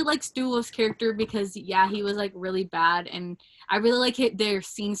 I really like Stu Wolf's character because yeah, he was like really bad and I really like their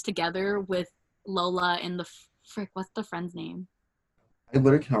scenes together with Lola and the frick, what's the friend's name? I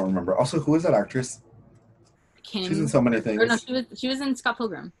literally cannot remember. Also, who is that actress? She's in Kim. so many Or no, things. she was in Scott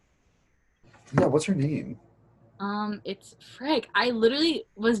Pilgrim. Yeah, what's her name? It's frick. I literally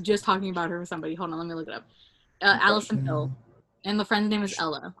was just talking about her with somebody. Hold on, let me look it up. Allison Pill, Confession. and the friend's name is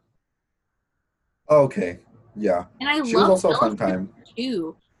Ella. Oh, okay. Yeah. And I She was love also a Ella's fun character time.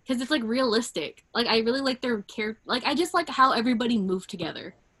 too, because it's like realistic. Like I really like their character. Like I just like how everybody moved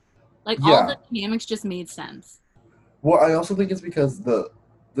together. Like all Yeah. the dynamics just made sense. Well, I also think it's because the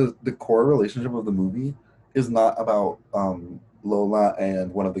core relationship of the movie is not about Lola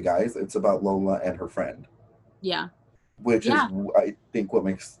and one of the guys. It's about Lola and her friend, Yeah, which is yeah. I think what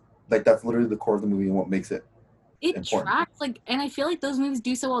makes like that's literally the core of the movie and what makes it It important. tracks like, and I feel like those movies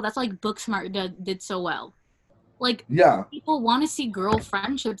do so well. That's like Booksmart did so well. Like Yeah. people want to see girl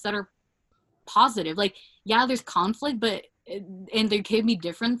friendships that are positive. Like, yeah, there's conflict, but and there can be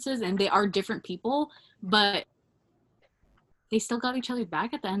differences, and they are different people. But they still got each other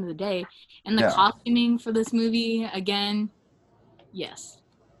back at the end of the day. And the Yeah, costuming for this movie, again, yes.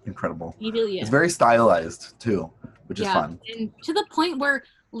 incredible. Immediately, It's yes. very stylized too, which is Yeah. fun. And to the point where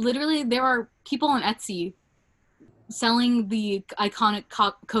literally there are people on Etsy selling the iconic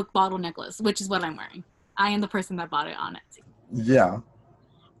Coke bottle necklace, which is what I'm wearing. I am the person that bought it on Etsy. Yeah,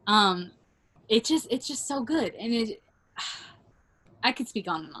 Um, it's just so good, and I could speak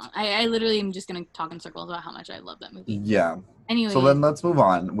on and on. I literally am just gonna talk in circles about how much I love that movie. yeah. So Anyways, then let's move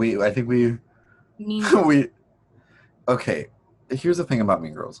on. I think we Mean Girls. we okay. Here's the thing about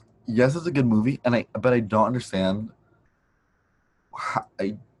Mean Girls. Yes, it's a good movie, but I don't understand. How,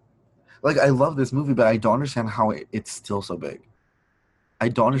 I love this movie, but I don't understand how it's still so big. I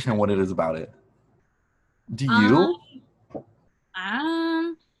don't understand what it is about it. Do Um, you?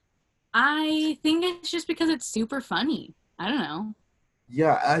 um, I think it's just because it's super funny. I don't know.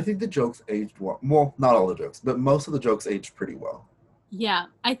 Yeah, I think the jokes aged well. Well, not all the jokes, but most of the jokes aged pretty well, Yeah,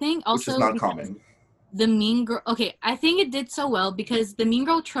 I think which is also not because common. the Mean Girl. Okay, I think it did so well because the Mean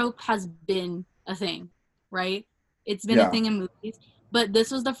Girl trope has been a thing, right? It's been a Yeah, thing in movies, but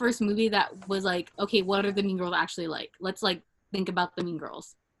this was the first movie that was like, okay, what are the Mean Girls actually like? Let's like think about the Mean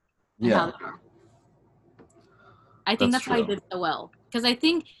Girls and how yeah, they are. I think that's that's why I true. did so well because I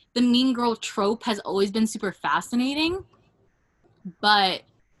think the Mean Girl trope has always been super fascinating, but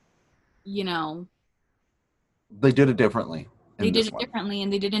you know They did it differently they in did this it one. differently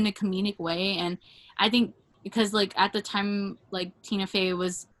and they did it in a comedic way. And I think because like at the time, like Tina Fey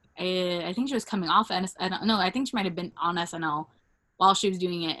was, I think she was coming off, and I don't know, I think she might have been on SNL while she was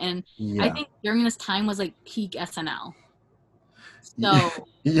doing it, and I Yeah, think during this time was like peak SNL. So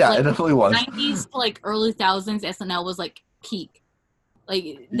yeah, like it definitely was. 90s to like early thousands, SNL was like peak.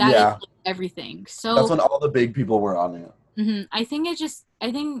 Like that is Yeah, like, everything. that's So when all the big people were on it. I think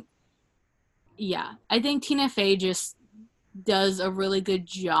I think yeah, I think Tina Fey just does a really good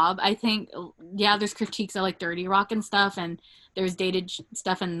job. I think, yeah, there's critiques of like Dirty Rock and stuff, and there's dated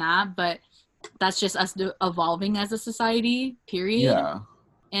stuff in that, but that's just us evolving as a society, period. Yeah,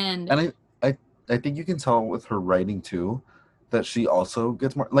 And and I think you can tell with her writing too that she also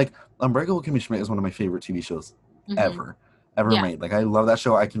gets more like Unbreakable Kimmy Schmidt is one of my favorite TV shows mhm, ever yeah, made. Like I love that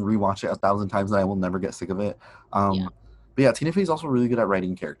show. I can rewatch it 1,000 times and I will never get sick of it. yeah, But yeah, Tina Fey is also really good at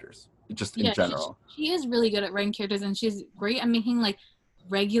writing characters, just in yeah. general. She is really good at writing characters, and she's great at making like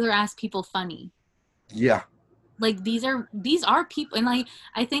regular ass people funny. Yeah, Like these are people, and like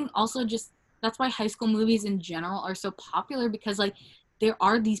I think also just that's why high school movies in general are so popular because like there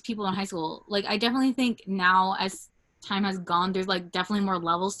are these people in high school. Like I definitely think now as time has gone, there's like definitely more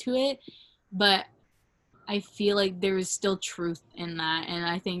levels to it, but I feel like there is still truth in that, and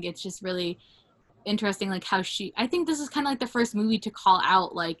I think it's just really interesting like how she I think this is kind of like the first movie to call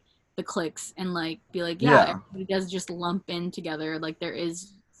out like the cliques and like be like, yeah, yeah, everybody does just lump in together, like there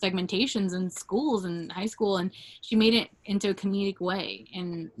is segmentations in schools and high school, and she made it into a comedic way,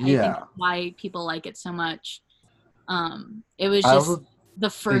 and I think yeah. why people like it so much. It was I just also the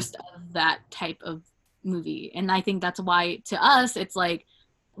think first of that type of movie, and I think that's why to us it's like,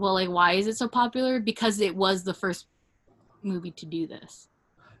 well, like why is it so popular? Because it was the first movie to do this.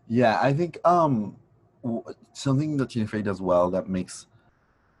 yeah, I think something that Tina Fey does well that makes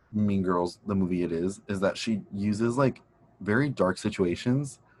Mean Girls the movie it is that she uses like very dark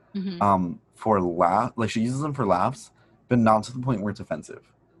situations Hmm. for laugh like she uses them for laughs, but not to the point where it's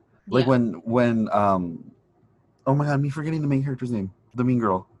offensive. Like Yeah. when oh my god, me forgetting the main character's name, the mean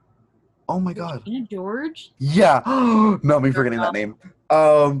girl. Oh my god. Regina George. Yeah. Not me forgetting that Girl. name.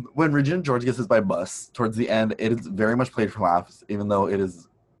 When Regina George gets hit by a bus towards the end, it is very much played for laughs, even though it is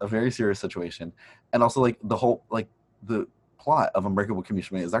a very serious situation. And also like the whole like the plot of Unbreakable Kimmy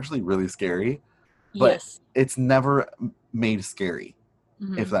Schmidt is actually really scary, but Yes. it's never made scary,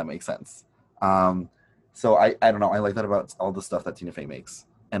 if Hmm. that makes sense. Um, so I don't know. I like that about all the stuff that Tina Fey makes,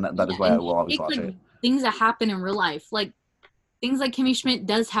 and that Yeah, is why I and will always take watch like it. things that happen in real life, like things like Kimmy Schmidt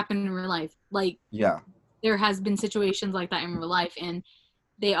does happen in real life. Like Yeah, there has been situations like that in real life, and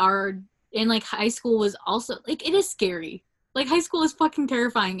they are. And like high school was also like it is scary. Like high school is fucking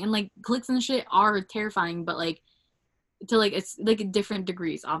terrifying, and like cliques and shit are terrifying, but like to like it's like different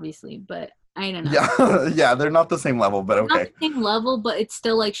degrees, obviously. But I don't know. yeah, yeah. They're not the same level, but Not okay. the same level, but it's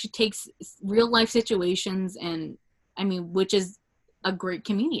still like she takes real life situations, and I mean, which is a great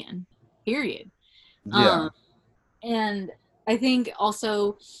comedian, period. Yeah, Um, and I think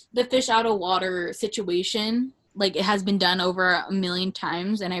also the fish out of water situation, like it has been done over a million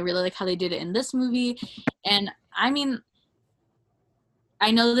times, and I really like how they did it in this movie. And I mean,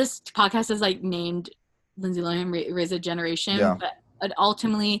 I know this podcast is like named Lindsay Lohan Raise a Generation, yeah, but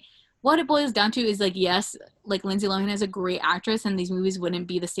ultimately what it boils down to is like, yes, like Lindsay Lohan is a great actress and these movies wouldn't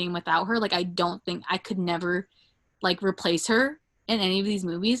be the same without her. Like I don't think I could never like replace her in any of these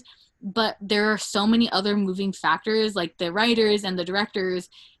movies. But there are so many other moving factors like the writers and the directors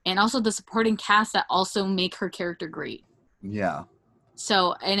and also the supporting cast that also make her character great. Yeah.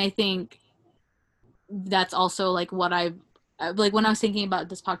 So, and I think that's also like what I've like when I was thinking about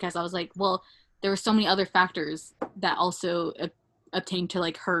this podcast, I was like, well, there were so many other factors that also obtained to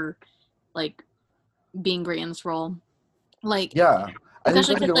like her like being great in this role. Like Yeah. I think especially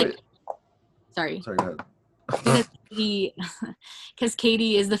that's a because good way. like sorry. Sorry, go Because ahead. Katie, because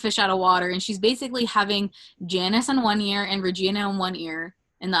Katie is the fish out of water, and she's basically having Janice in one ear and Regina in one ear,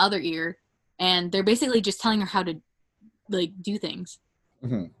 in the other ear, and they're basically just telling her how to like do things.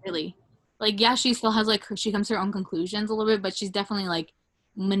 Mhm. Really, like yeah, she still has like she comes to her own conclusions a little bit, but she's definitely like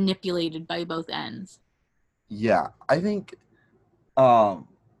manipulated by both ends. Yeah, I think um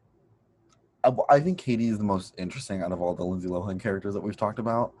I think Katie is the most interesting out of all the Lindsay Lohan characters that we've talked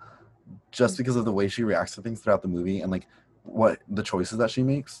about, just because of the way she reacts to things throughout the movie and like what the choices that she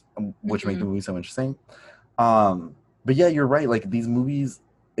makes, which make Mm-hmm. the movie so interesting. Um, but yeah, you're right. Like these movies,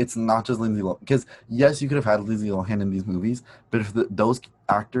 it's not just Lindsay Lohan. Because yes, you could have had Lindsay Lohan in these movies, but if those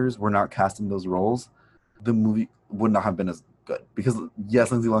actors were not cast in those roles, the movie would not have been as good. Because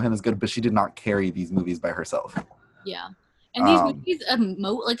yes, Lindsay Lohan is good, but she did not carry these movies by herself. Yeah, and these Um, movies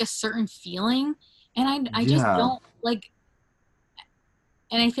emote like a certain feeling, and I just yeah, don't like.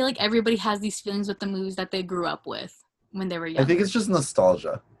 And I feel like everybody has these feelings with the movies that they grew up with when they were I think younger. it's just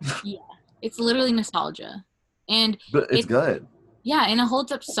nostalgia, Yeah, it's literally nostalgia, and but it's it good. yeah, and it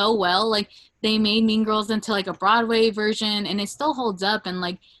holds up so well. Like they made Mean Girls into like a Broadway version, and it still holds up. And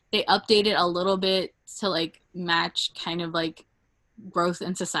like they updated a little bit to like match kind of like growth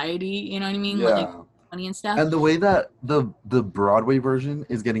in society. You know what I mean? Like Yeah. money and stuff. And the way that the Broadway version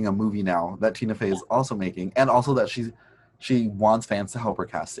is getting a movie now that Tina Fey is also making, and also that she wants fans to help her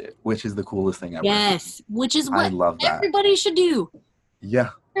cast it, which is the coolest thing ever. Yes, which is I what love that. everybody should do. Yeah,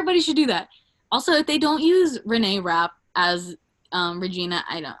 Everybody should do that. Also, if they don't use Renee Rapp as Regina,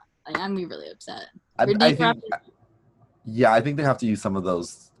 I don't. Like, I'm be really upset. I Renee Rapp, think yeah, I think they have to use some of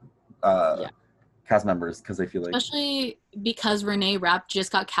those uh, yeah, cast members because I feel like especially because Renee Rapp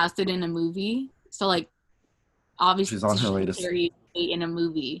just got casted in a movie, so like obviously she's on her she way can to carry weight in a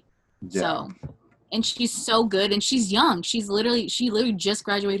movie. yeah. So, and she's so good, and she's young. She literally just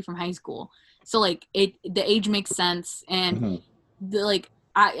graduated from high school. So like the age makes sense, and Hmm. the like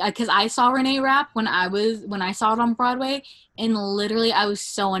because I saw Renee Rapp when I saw it on Broadway, and literally I was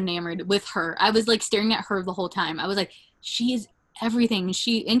so enamored with her. I was like staring at her the whole time. I was like, she is everything.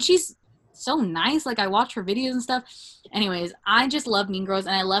 She's so nice. Like I watch her videos and stuff. Anyways, I just love Mean Girls,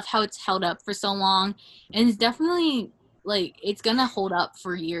 and I love how it's held up for so long, and it's definitely like it's gonna hold up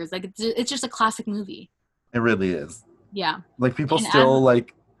for years. Like it's just a classic movie. It really is. Yeah, Like people and as still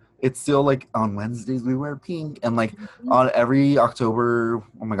like it's still like on Wednesdays we wear pink and like on every October,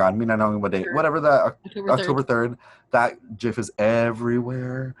 oh my god, I mean I don't know what day, whatever that October 3rd. October 3rd, that gif is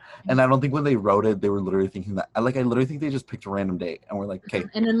everywhere. And I don't think when they wrote it they were literally thinking that, like I literally think they just picked a random date and we're like, okay,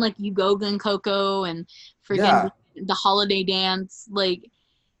 And then like Ugoga and Coco and freaking yeah, the holiday dance, like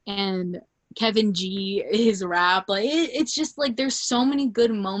and Kevin G his rap, like it's just like there's so many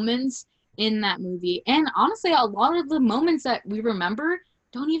good moments in that movie, and honestly, a lot of the moments that we remember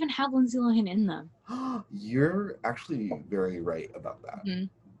don't even have Lindsay Lohan in them. you're actually very right about that Mm-hmm.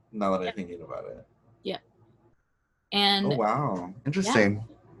 now that I'm Yeah, thinking about it. yeah, Oh and wow, yeah, interesting.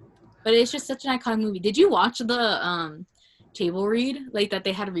 but it's just such an iconic movie. Did you watch the table read like that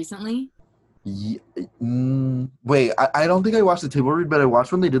they had recently? Ye- Wait, I don't think I watched the table read, but I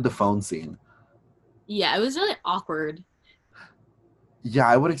watched when they did the phone scene. Yeah, it was really awkward. Yeah,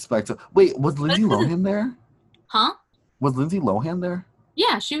 I would expect so. Wait, was But Lindsay it's 'cause Lohan there? huh? Was Lindsay Lohan there?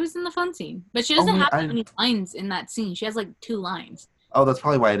 Yeah, she was in the fun scene, but she Oh doesn't my, have that many lines in that scene. She has like two lines. oh, that's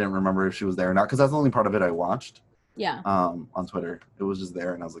probably why I didn't remember if she was there or not, because that's the only part of it I watched. Yeah, On Twitter, it was just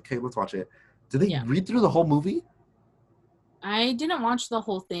there, and I was like, "Okay, let's watch it." Did they yeah. read through the whole movie? I didn't watch the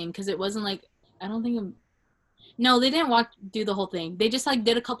whole thing because it wasn't like I don't think. No, they didn't watch do the whole thing. They just like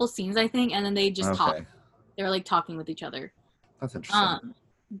did a couple scenes, I think, and then they just talked. Okay, They were like talking with each other. that's interesting.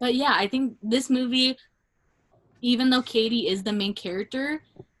 But yeah, I think this movie, even though Katie is the main character,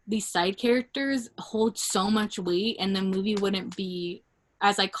 these side characters hold so much weight, and the movie wouldn't be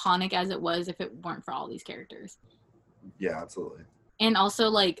as iconic as it was if it weren't for all these characters. Yeah, absolutely. And also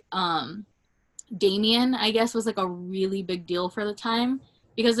like Damien, I guess, was like a really big deal for the time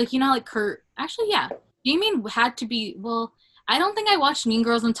because like you know like Kurt actually yeah, Damien had to be well, I don't think I watched Mean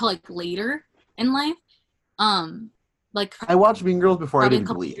Girls until like later in life. Um like I watched Mean Girls before I probably a did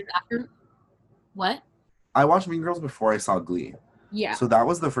couple Glee. years after. What? I watched Mean Girls before I saw Glee. Yeah. So that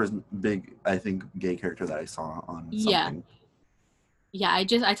was the first big, I think, gay character that I saw on Yeah. something. Yeah, I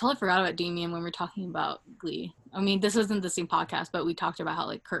totally forgot about Damien when we are talking about Glee. I mean, this isn't the same podcast, but we talked about how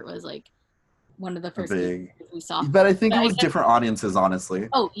like Kurt was like one of the A first gay big, characters we saw. but I think But it I was guess different audiences, honestly.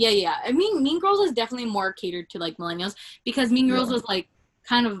 oh yeah, yeah. I mean, Mean Girls is definitely more catered to like millennials because Mean Girls Yeah. was like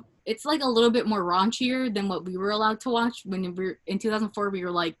kind of it's like a little bit more raunchier than what we were allowed to watch when we were in 2004. We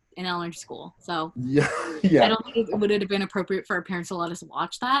were like in elementary school, so Yeah, I yeah, don't think it would have been appropriate for our parents to let us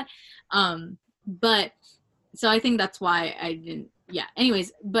watch that. But so I think that's why I didn't. Yeah.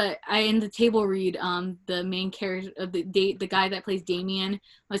 Anyways, but I in the table read, the main character of the guy that plays Damien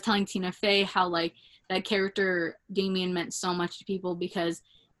was telling Tina Fey how like that character Damien meant so much to people because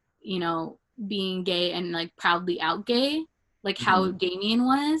you know being gay and like proudly out gay, like how Damien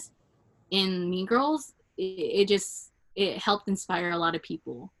was in Mean Girls, it just it helped inspire a lot of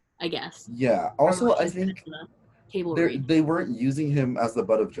people, I guess. yeah. From Also, what I he said think in the table read. they weren't using him as the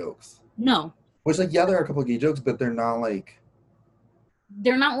butt of jokes. No, Which, like, yeah, there are a couple of gay jokes, but they're not like.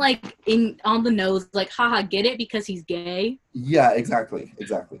 they're not like in on the nose, like haha, get it because he's gay. Yeah, exactly,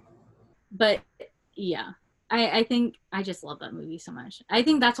 exactly. But yeah, I think I just love that movie so much. I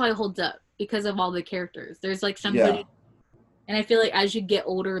think that's why it holds up because of all the characters. There's like somebody, Yeah, and I feel like as you get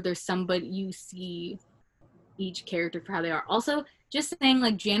older, there's somebody you see each character for how they are. Also, just saying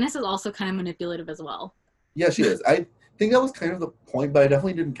like Janice is also kind of manipulative as well. yeah, she is. I think that was kind of the point, but I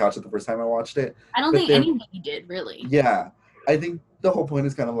definitely didn't catch it the first time I watched it. I don't But think there, anybody did really. yeah, I think the whole point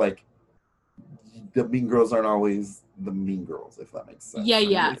is kind of like the mean girls aren't always the mean girls, if that makes sense. Yeah, I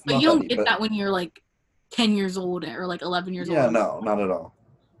mean, yeah, it's but not you that don't deep, get but that when you're like 10 years old or like 11 years yeah, old. no, not at all.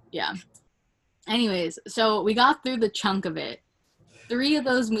 Yeah. Anyways, so we got through the chunk of it.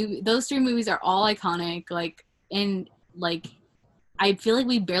 Those three movies are all iconic. Like, and like, I feel like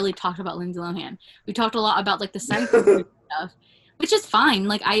we barely talked about Lindsay Lohan. We talked a lot about like the side stuff, which is fine.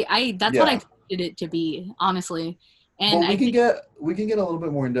 Like, I that's what I Yeah. expected it to be, honestly. And Well, I think, we can get a little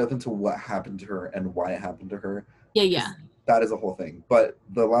bit more in depth into what happened to her and why it happened to her. yeah, Because yeah, that is a whole thing. But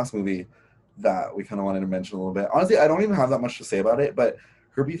the last movie that we kind of wanted to mention a little bit. Honestly, I don't even have that much to say about it. But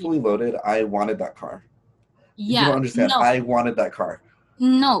Herbie Fully Loaded, I wanted that car. You yeah. don't understand. No, I wanted that car.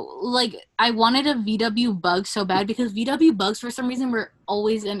 no. Like, I wanted a VW Bug so bad because VW Bugs for some reason were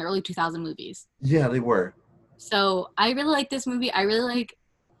always in early 2000 movies. Yeah, they were. So I really like this movie. I really like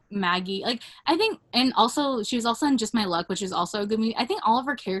Maggie. Like I think, and also she was also in Just My Luck, which is also a good movie. I think all of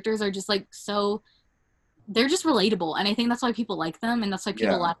her characters are just like so they're just relatable, and I think that's why people like them, and that's why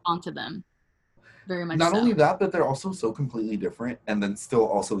people Yeah. latch onto them very much. Not So only that, but they're also so completely different and then still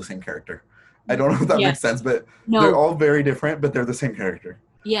also the same character. I don't know if that yeah, makes sense, but they're no, all very different, but they're the same character.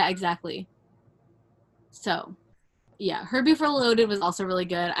 yeah, exactly. So yeah, Herbie Fully Loaded was also really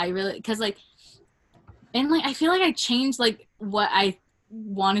good. I really because like and like I feel like I changed like what I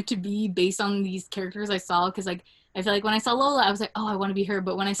wanted to be based on these characters I saw because like I feel like when I saw Lola I was like oh I want to be her,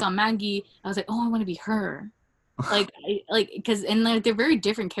 but when I saw Maggie I was like oh I want to be her, like because and like they're very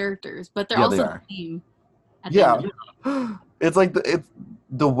different characters but they're Yeah, they also are. the same at the end Yeah. of it. It's like it's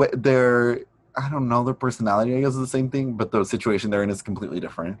the way their I don't know, their personality I guess is the same thing, but the situation they're in is completely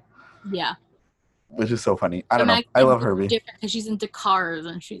different. Yeah, Which is so funny. I but don't know. Maggie I is love Herbie. different because she's into cars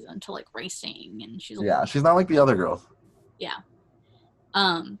and she's into like racing and she's a Yeah, woman. she's not like the other girls. Yeah.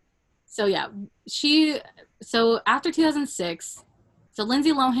 So yeah, so after 2006, so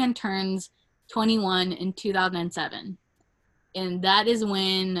Lindsay Lohan turns 21 in 2007. And that is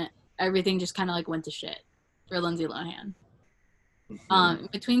when everything just kind of like went to shit for Lindsay Lohan.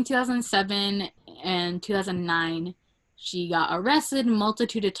 Between 2007 and 2009, she got arrested a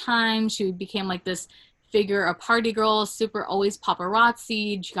multitude of times. She became like this figure, a party girl, super always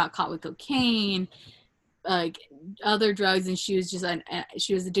paparazzi. She got caught with cocaine, like other drugs, and she was just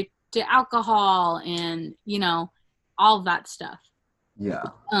she was addicted to alcohol and all of that stuff. Yeah.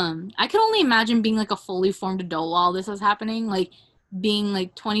 I could only imagine being like a fully formed adult while this was happening, like being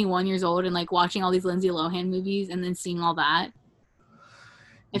like 21 years old and like watching all these Lindsay Lohan movies and then seeing all that.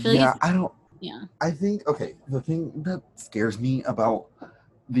 I feel like Yeah, it's I don't yeah. I think okay, the thing that scares me about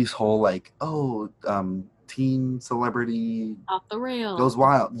these whole like, teen celebrity Off the goes rails.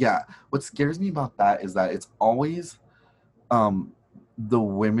 wild. Yeah. What scares me about that is that it's always um the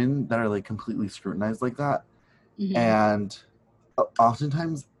women that are like completely scrutinized like that. Mm-hmm. And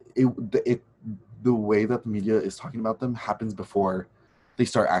oftentimes it the way that the media is talking about them happens before they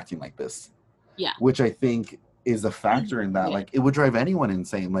start acting like this, Yeah. which I think is a factor in that. Yeah. Like it would drive anyone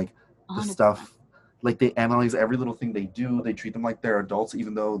insane. Like the 100%. stuff, like they analyze every little thing they do. They treat them like they're adults,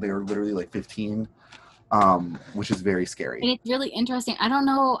 even though they are literally like 15. which is very And scary. it's really interesting. I don't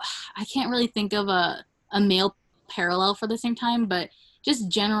know, I can't really think of a male parallel for the same time, but just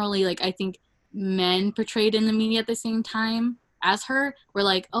generally, like, I think men portrayed in the media at the same time as her were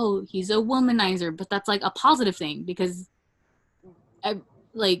like, oh, he's a womanizer, but that's like a positive thing because I,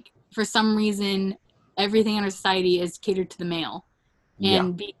 like for some reason everything in our society is catered to the male, Yeah,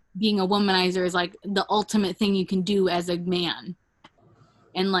 and being a womanizer is like the ultimate thing you can do as a man,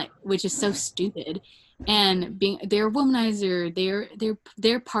 and like which is so stupid. And being they're a womanizer,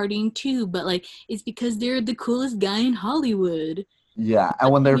 they're partying too, but like it's because they're the coolest guy in Hollywood. yeah.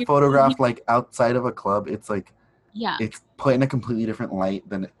 And But when then they're you're photographed like outside of a club, it's like yeah. it's put in a completely different light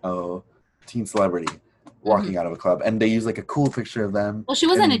than a teen celebrity Hmm. walking out of a club, and they use like a cool picture of them, Well, she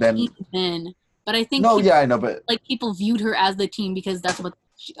wasn't a and then teen then, but I think no, people yeah, I know, but like people viewed her as the teen because that's what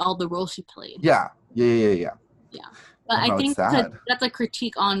all the roles she played. yeah, yeah, yeah, yeah, yeah. Yeah. I But don't I know, it's think because sad. that's a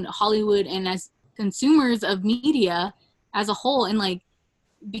critique on Hollywood and as consumers of media as a whole. And like,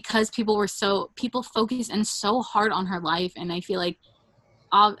 because people focus and so hard on her life. And I feel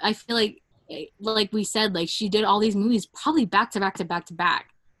like we said, like she did all these movies probably back to back to back to back.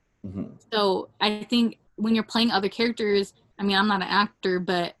 Hmm. So I think when you're playing other characters, I mean, I'm not an actor,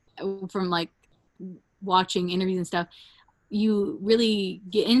 but from like watching interviews and stuff, you really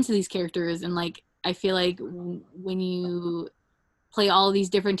get into these characters. And like I feel like when you play all of these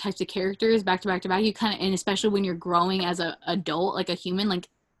different types of characters back to back to back, you kind of, and especially when you're growing as a adult, like a human, like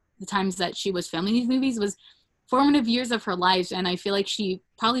the times that she was filming these movies was formative years of her life. And I feel like she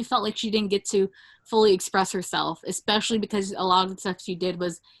probably felt like she didn't get to fully express herself, especially because a lot of the stuff she did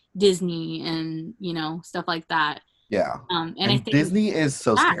was Disney and stuff like that. Yeah, And I and think Disney is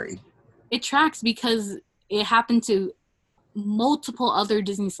so tracks. scary. It tracks because it happened to multiple other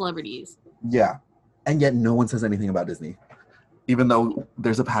Disney celebrities. Yeah, and yet no one says anything about Disney, even though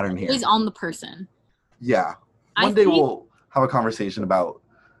there's a pattern Always here. on the person. Yeah, I one day think, we'll have a conversation about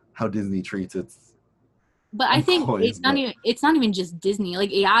how Disney treats its but I think employees, but it's not even just Disney. Like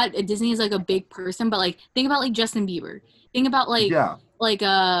yeah, Disney is like a big person, but like think about like Justin Bieber. Think about yeah, like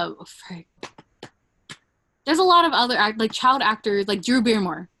frick. There's a lot of other like child actors like Drew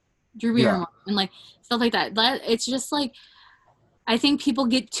yeah, Barrymore, and like stuff like that. That it's just like I think people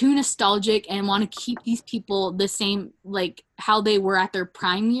get too nostalgic and want to keep these people the same, like how they were at their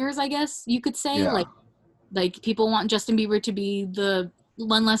prime years, I guess you could say. yeah, Like people want Justin Bieber to be the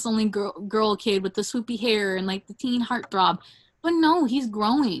one less only girl kid with the swoopy hair and like the teen heartthrob. But no, he's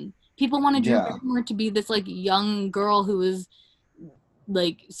growing. People wanted Drew yeah, Barrymore to be this like young girl who is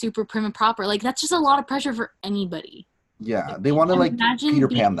like super prim and proper. Like that's just a lot of pressure for anybody. yeah. They want to And like imagine Peter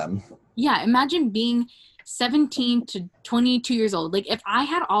being Pan them. yeah, imagine being 17 to 22 years old. Like if I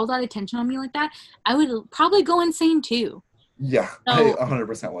had all that attention on me like that, I would probably go insane too. Yeah, I So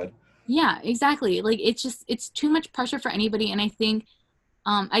 100% would. yeah, exactly. Like it's too much pressure for anybody. And I think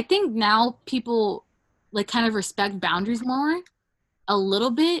now people like kind of respect boundaries more a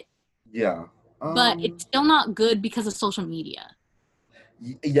little bit, Yeah. but it's still not good because of social media.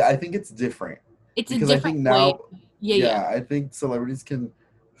 Yeah, I think it's different It's a because I different think way. now, Yeah, yeah. yeah, I think celebrities can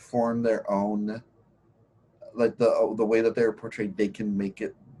form their own, like the way that they're portrayed, they can make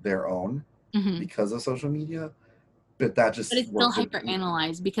it their own Hmm. because of social media. But that But just it's still works with, hyper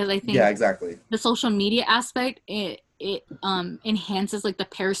analyzed because I yeah, think exactly. the social media aspect it enhances like the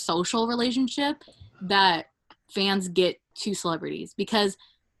parasocial relationship that fans get to celebrities, because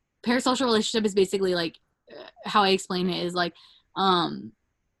parasocial relationship is basically like how I explain it is like um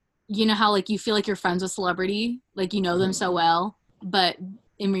you know how like you feel like you're friends with celebrity, like you know them Mhm. so well, but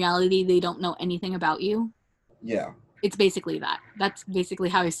in reality they don't know anything about you. Yeah, It's basically that's basically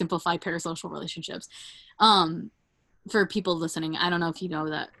how I simplify parasocial relationships. um for people listening, I don't know if you know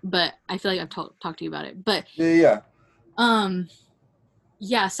that, but I feel like I've talked to you about it. But yeah, yeah, um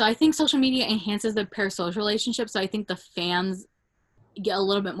yeah, so I think social media enhances the parasocial relationship. So I think the fans get a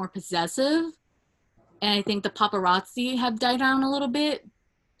little bit more possessive, and I think the paparazzi have died down a little bit.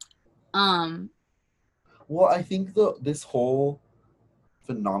 Um well, I think this whole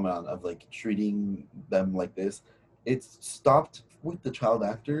phenomenon of like treating them like this, it's stopped with the child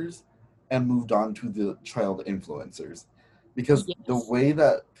actors and moved on to the child influencers, because the yes. way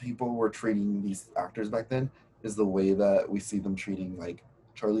that people were treating these actors back then is the way that we see them treating like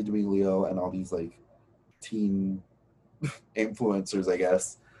Charlie D'Amelio and all these like teen influencers, I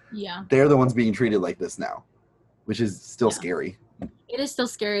guess. Yeah. They're the ones being treated like this now, which is still Yeah. scary. It is still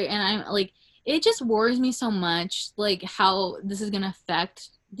scary, and I'm like it just worries me so much like how this is going to affect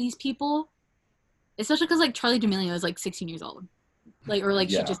these people, especially cuz like Charlie D'Amelio is like 16 years old. Like or like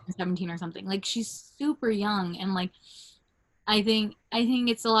she Yeah, just turned 17 or something. Like she's super young, and like I think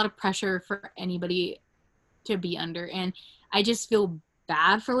it's a lot of pressure for anybody to be under. And I just feel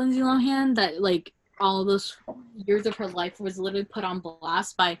bad for Lindsay Lohan that like all those years of her life was literally put on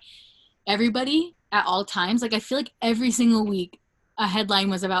blast by everybody at all times. Like I feel like every single week a headline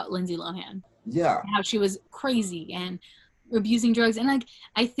was about Lindsay Lohan, Yeah. how she was crazy and abusing drugs. And like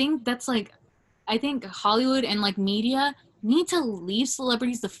I think that's like I think Hollywood and like media need to leave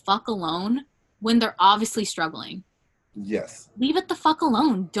celebrities the fuck alone when they're obviously struggling. Yes. Leave it the fuck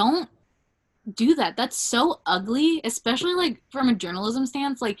alone. Don't do that. That's so ugly, especially like from a journalism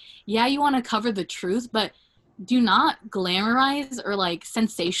stance. Like, yeah, you want to cover the truth, but do not glamorize or like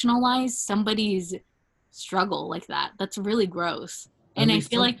sensationalize somebody's struggle like that. That's really gross. And And they I feel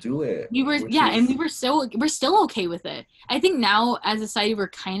still like do it, we were, which yeah, and is we're still okay with it. I think now as a society, we're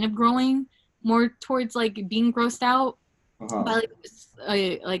kind of growing more towards like being grossed out uh-huh.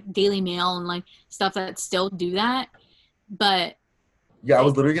 by like Daily Mail and like stuff that still do that. But Yeah, I it,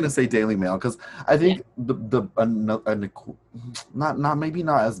 was literally gonna say Daily Mail because I yeah, think not maybe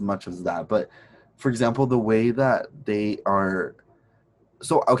not as much as that, but for example, the way that they are.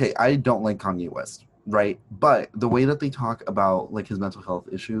 So okay, I don't like Kanye West, right? But the way that they talk about like his mental health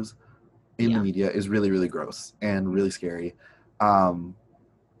issues in the yeah, media is really really gross and really scary. Um,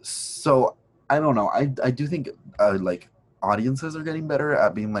 so I don't know. I do think like audiences are getting better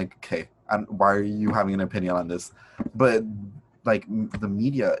at being like, okay, why are you having an opinion on this? But like the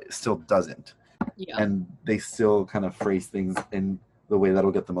media still doesn't, yeah, and they still kind of phrase things in the way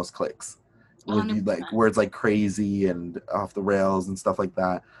that'll get the most clicks, with you like 100%. words like crazy and off the rails and stuff like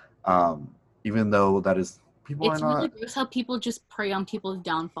that. Yeah. Even though that is people are It's really not. gross how people just prey on people's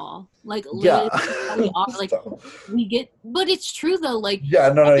downfall. Like Yeah. literally how we are. Like Stop. we get but it's true though, like Yeah.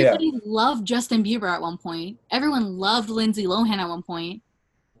 No. No. Yeah. everybody loved Justin Bieber at one point. Everyone loved Lindsay Lohan at one point.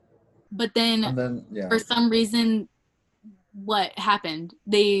 But then And then yeah. for some reason what happened?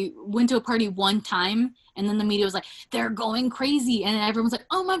 They went to a party one time and then the media was like, they're going crazy. And everyone's like,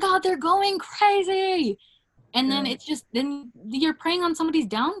 oh my God, they're going crazy. And then Yeah. it's just, then you're preying on somebody's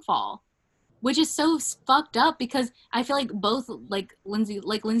downfall, which is so fucked up because I feel like both like Lindsay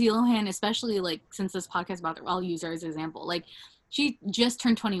Lohan, especially like since this podcast about her, I'll use her as an example. Like she just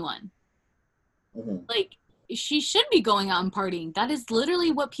turned 21. Mhm. Like she should be going out and partying. That is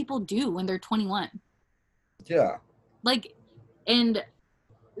literally what people do when they're 21. Yeah. Like, and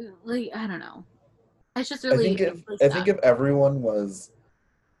like I don't know. It's just I really, think it's if really I sad. think if everyone was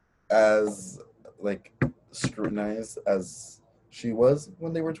as like scrutinized as she was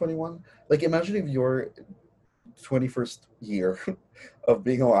when they were 21, like imagine if your 21st year of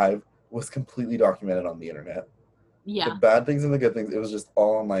being alive was completely documented on the internet. The Yeah, bad things and the good things, it was just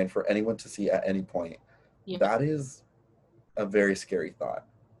all online for anyone to see at any point. yeah, That is a very scary thought.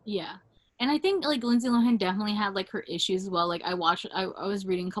 yeah. And I think like Lindsay Lohan definitely had like her issues as well. Like I was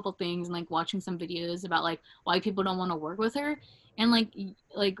reading a couple things and like watching some videos about like why people don't want to work with her. And like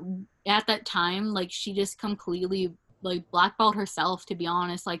at that time, like she just completely like blackballed herself, to be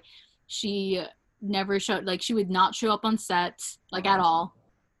honest. Like she never showed, like she would not show up on sets like at all.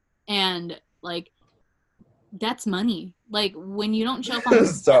 And like that's money. Like when you don't show up on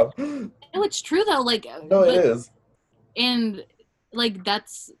set, Stop. no, it's true though. Like No, it but is. and like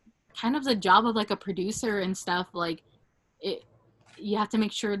that's kind of the job of like a producer and stuff. Like it, you have to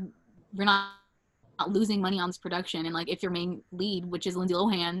make sure you're not losing money on this production. And like if your main lead, which is Lindsay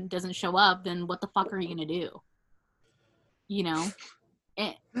Lohan, doesn't show up, then what the fuck are you gonna do? You know?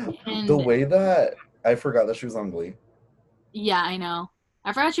 And, The and way that I forgot that she was on Glee. yeah, I know.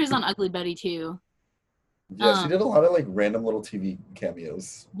 I forgot she was on Ugly Betty too. Yeah, she Um, did a lot of like random little TV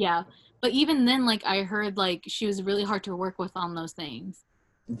cameos. yeah. But even then, like I heard like she was really hard to work with on those things.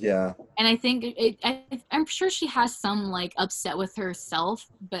 Yeah. And I think I'm sure she has some like upset with herself,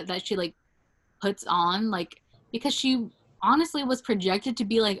 but that she like puts on like because she honestly was projected to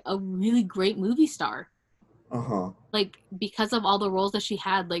be like a really great movie star. Uh-huh. Like because of all the roles that she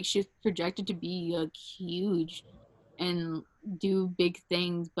had, like she's projected to be like huge and do big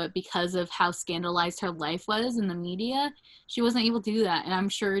things, but because of how scandalized her life was in the media, she wasn't able to do that. And I'm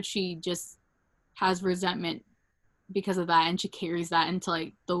sure she just has resentment because of that and she carries that into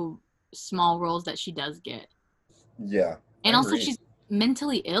like the small roles that she does get. Yeah, I And also agree. she's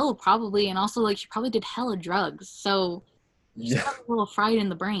mentally ill probably, and also like she probably did hella drugs, so she's Yeah. probably a little fried in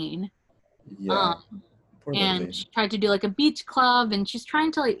the brain. Yeah. um Poor and Lindsay. she tried to do like a beach club and she's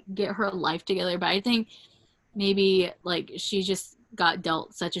trying to like get her life together, but I think maybe like she just got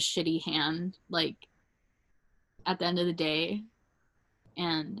dealt such a shitty hand like at the end of the day.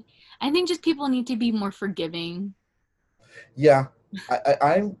 And I think just people need to be more forgiving. Yeah.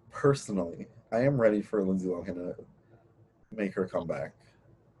 I'm personally, I am ready for Lindsay Lohan to make her comeback.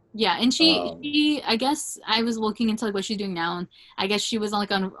 Yeah, and Um, she I guess I was looking into like what she's doing now, and I guess she was on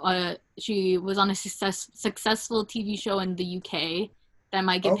like on she was on a successful TV show in the UK that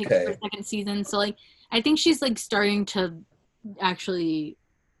might get picked up for okay, a second season. So like I think she's like starting to actually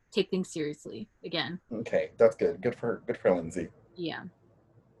take things seriously again. okay, that's good. Good for Lindsay. Yeah.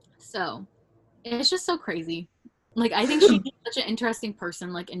 So it's just so crazy. Like I think she's such an interesting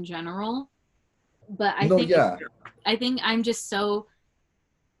person, like in general. But No, yeah, I think I'm just so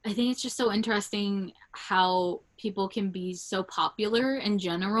I think it's just so interesting how people can be so popular in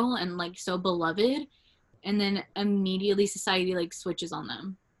general and like so beloved, and then immediately society like switches on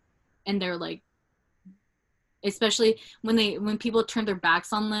them, and they're like, especially when people turn their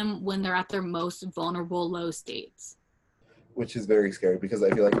backs on them when they're at their most vulnerable low states. which is very scary because I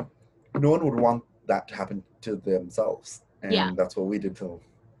feel like no one would want that to happen to themselves, Yeah, and that's what we did to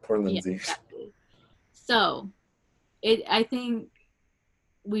poor yeah, Lindsay. exactly. So it I think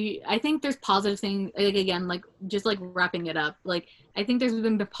there's positive thing like again like just like wrapping it up like I think there's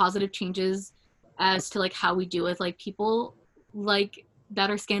been positive changes as to like how we deal with like people like that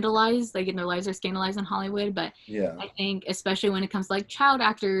are scandalized like in their lives are scandalized in Hollywood, but Yeah, I think especially when it comes to like child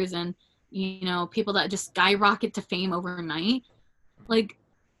actors and people that just skyrocket to fame overnight, like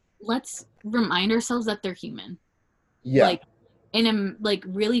let's remind ourselves that they're human, yeah, like and like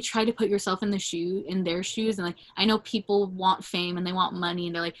really try to put yourself in their shoes, and like I know people want fame and they want money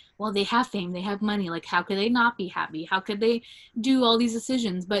and they're like, well, they have fame, they have money, like how could they not be happy, how could they do all these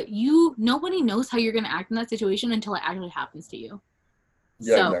decisions, but nobody knows how you're going to act in that situation until it actually happens to you.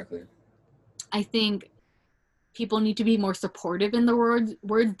 yeah, So exactly. I think people need to be more supportive in the words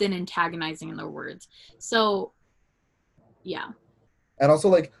than antagonizing in their words. So yeah. And also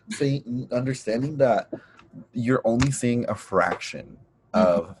like saying understanding that you're only seeing a fraction Mm-hmm.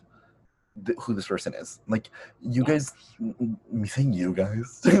 of who this person is. Like you Yeah, guys, me saying you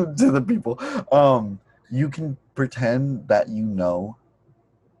guys to the people, um, you can pretend that you know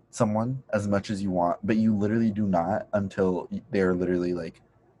someone as much as you want, but you literally do not until they're literally like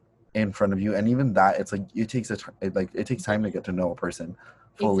in front of you. And even that, it's like it takes time to get to know a person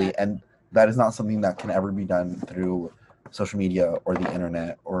fully, exactly. and that is not something that can ever be done through social media or the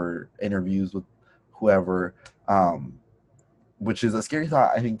internet or interviews with whoever. Which is a scary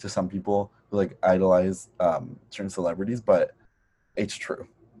thought, I think, to some people who like idolize certain celebrities, but it's true.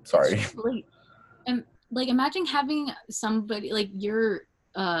 It's Sorry. true. And like imagine having somebody like your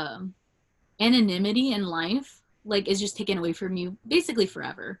uh, anonymity in life like is just taken away from you basically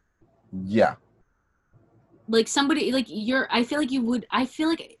forever. Yeah. Like somebody like you're I feel like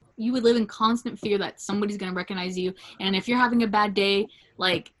you would live in constant fear that somebody's going to recognize you, and if you're having a bad day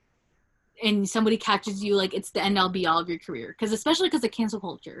like and somebody catches you, like it's the end all be all of your career, because especially because of cancel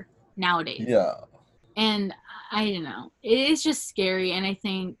culture nowadays. Yeah. And I don't know, it is just scary, and I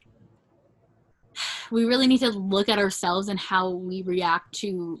think we really need to look at ourselves and how we react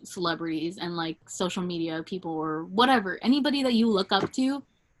to celebrities and like social media people or whatever, anybody that you look up to,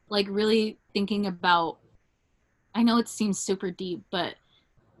 like really thinking about. I know it seems super deep, but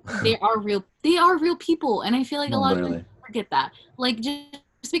they are real people, and I feel like a No, lot of times literally. we forget that. Like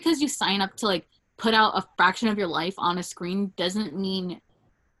just because you sign up to like put out a fraction of your life on a screen doesn't mean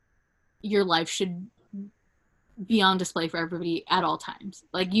your life should be on display for everybody at all times.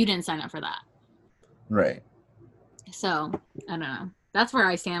 Like you didn't sign up for that. Right. So I don't know. That's where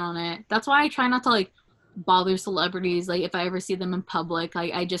I stand on it. That's why I try not to like bother celebrities. Like if I ever see them in public,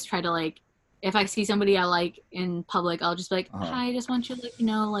 like I just try to like if I see somebody I like in public, I'll just be like, Uh-huh. "Hi, I just want you to let you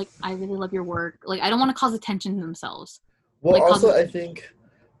know, like I really love your work." Like I don't want to cause attention to themselves. Well, Like cause also, I think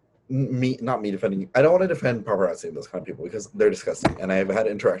me, not me defending, I don't want to defend paparazzi and those kind of people because they're disgusting. And I've had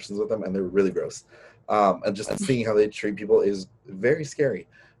interactions with them and they're really gross. And just seeing how they treat people is very scary.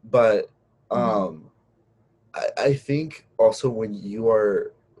 But Mhm. um, I think also when you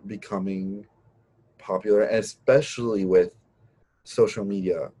are becoming popular, and especially with social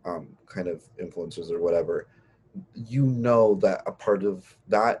media kind of influencers or whatever, you know that a part of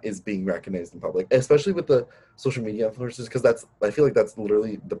that is being recognized in public, especially with the social media influencers, because that's I feel like that's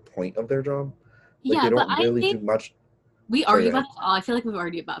literally the point of their job. Like they Yeah, but don't I really think do much. we Sorry, go argue about ahead. this. Oh, I feel like we've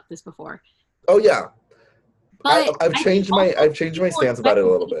argued about this before. Oh yeah, But I think also I've changed my people stance about expect it a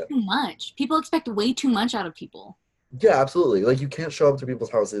little way bit. too much. People expect way too much out of people. Yeah, absolutely. Like you can't show up to people's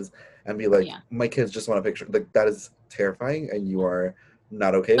houses and be like, Yeah. "My kids just want a picture." Like that is terrifying, and you are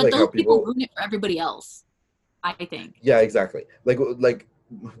not okay. But Like how those people people. ruin it for everybody else, I think. Yeah, exactly. Like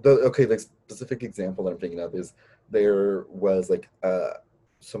the specific example that I'm thinking of is there was like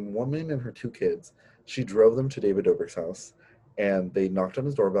some woman and her two kids. She drove them to David Dobrik's house, and they knocked on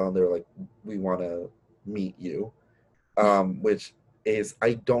his doorbell and they were like, "We want to meet you," which is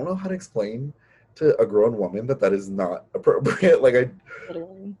I don't know how to explain to a grown woman that is not appropriate.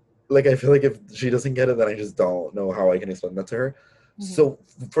 Literally. Like I feel like if she doesn't get it, then I just don't know how I can explain that to her. Mm-hmm. So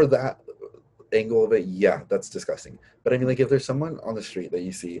for that angle of it, yeah, that's disgusting. But I mean, like if there's someone on the street that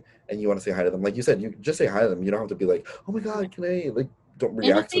you see and you want to say hi to them, like you said, you just say hi to them. You don't have to be like, oh my god, can I like don't And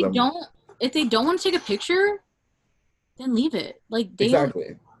react to them. if they don't want to take a picture, then leave it. Like they don't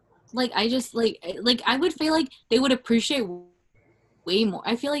Exactly. like I just like I would feel like they would appreciate way more.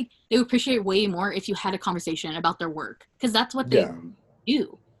 I feel like they would appreciate way more if you had a conversation about their work because that's what they Yeah.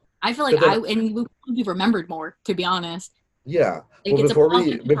 do. I feel like But then and we would be remembered more, to be honest. yeah. Like Well it's a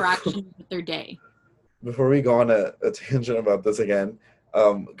positive interaction with their day. before we go on a tangent about this again,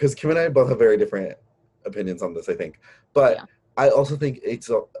 because Kim and I both have very different opinions on this, I think. But Yeah. I also think it's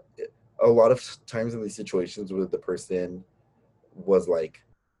a lot of times in these situations where the person was like,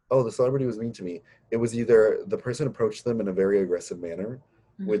 oh, the celebrity was mean to me. It was either the person approached them in a very aggressive manner,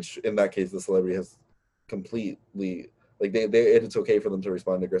 Mm-hmm. which in that case, the celebrity has completely, like, it's okay for them to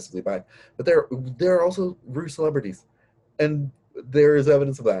respond aggressively back. But there are also rude celebrities. And there is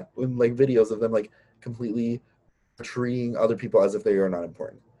evidence of that in like videos of them like completely treating other people as if they are not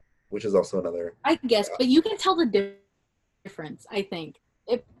important, which is also another. I guess, but you can tell the difference, I think.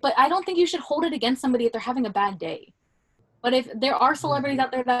 But I don't think you should hold it against somebody if they're having a bad day. But if there are celebrities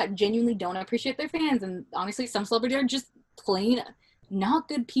out there that genuinely don't appreciate their fans, and honestly, some celebrities are just plain not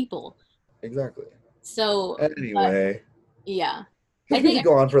good people. Exactly. So, but Anyway, yeah, I because we think could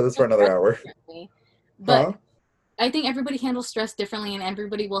go on for this for everybody another handles hour. stress differently. But Huh? I think everybody handles stress differently, and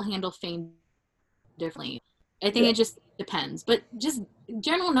everybody will handle fame differently. I think Yeah. it just depends. But just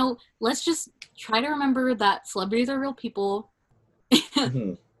general note, let's just try to remember that celebrities are real people,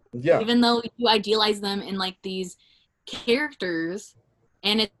 Hmm. Yeah. even though you idealize them in like these characters,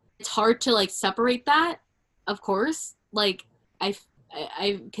 and it's hard to like separate that. Of course, like I,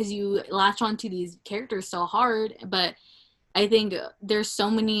 because you latch onto these characters so hard, but I think there's so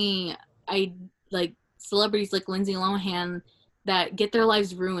many I like celebrities like Lindsay Lohan that get their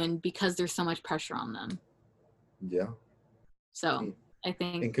lives ruined because there's so much pressure on them. Yeah. So I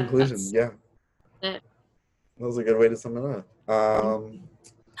think In conclusion, that's yeah, it. that was a good way to sum it up.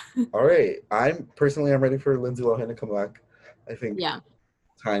 Yeah. All right. I'm ready for Lindsay Lohan to come back. I think Yeah.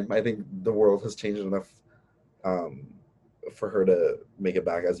 I think the world has changed enough um, for her to make it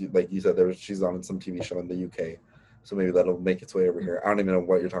back. As you like you said, she's on some TV show in the UK, so maybe that'll make its way over here. I don't even know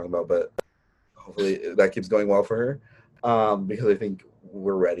what you're talking about, but hopefully that keeps going well for her, because I think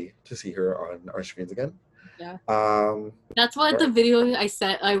we're ready to see her on our screens again. Yeah. Um, That's what all the right. video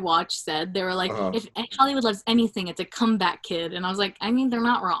I watched said. They were like, Uh, if Hollywood loves anything, it's a comeback kid. And I was like, I mean, they're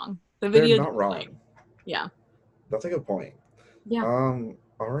not wrong. The they're video, not like, wrong. yeah, That's a good point. yeah,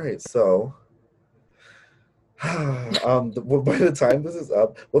 All right. So, well, by the time this is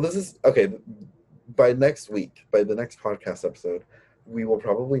up, well, this is okay. By next week, by the next podcast episode, we will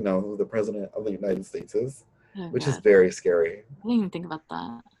probably know who the president of the United States is, oh which is god, very scary. I didn't even think about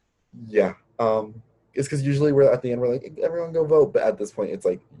that. Yeah. It's because usually we're at the end, we're like, everyone go vote, but at this point, it's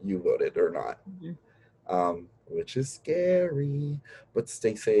like you voted or not, Mhm. which is scary. But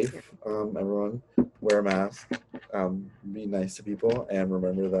stay safe, everyone. Wear a mask. Be nice to people, and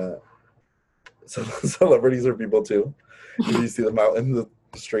remember that celebrities are people too. If you see them out in the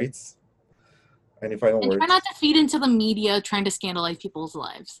streets. Any final And try not words? to feed into the media trying to scandalize people's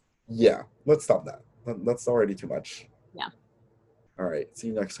lives. Yeah, let's stop that. That's already too much. Yeah. All right. See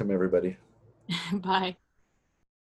you next time, everybody. Bye.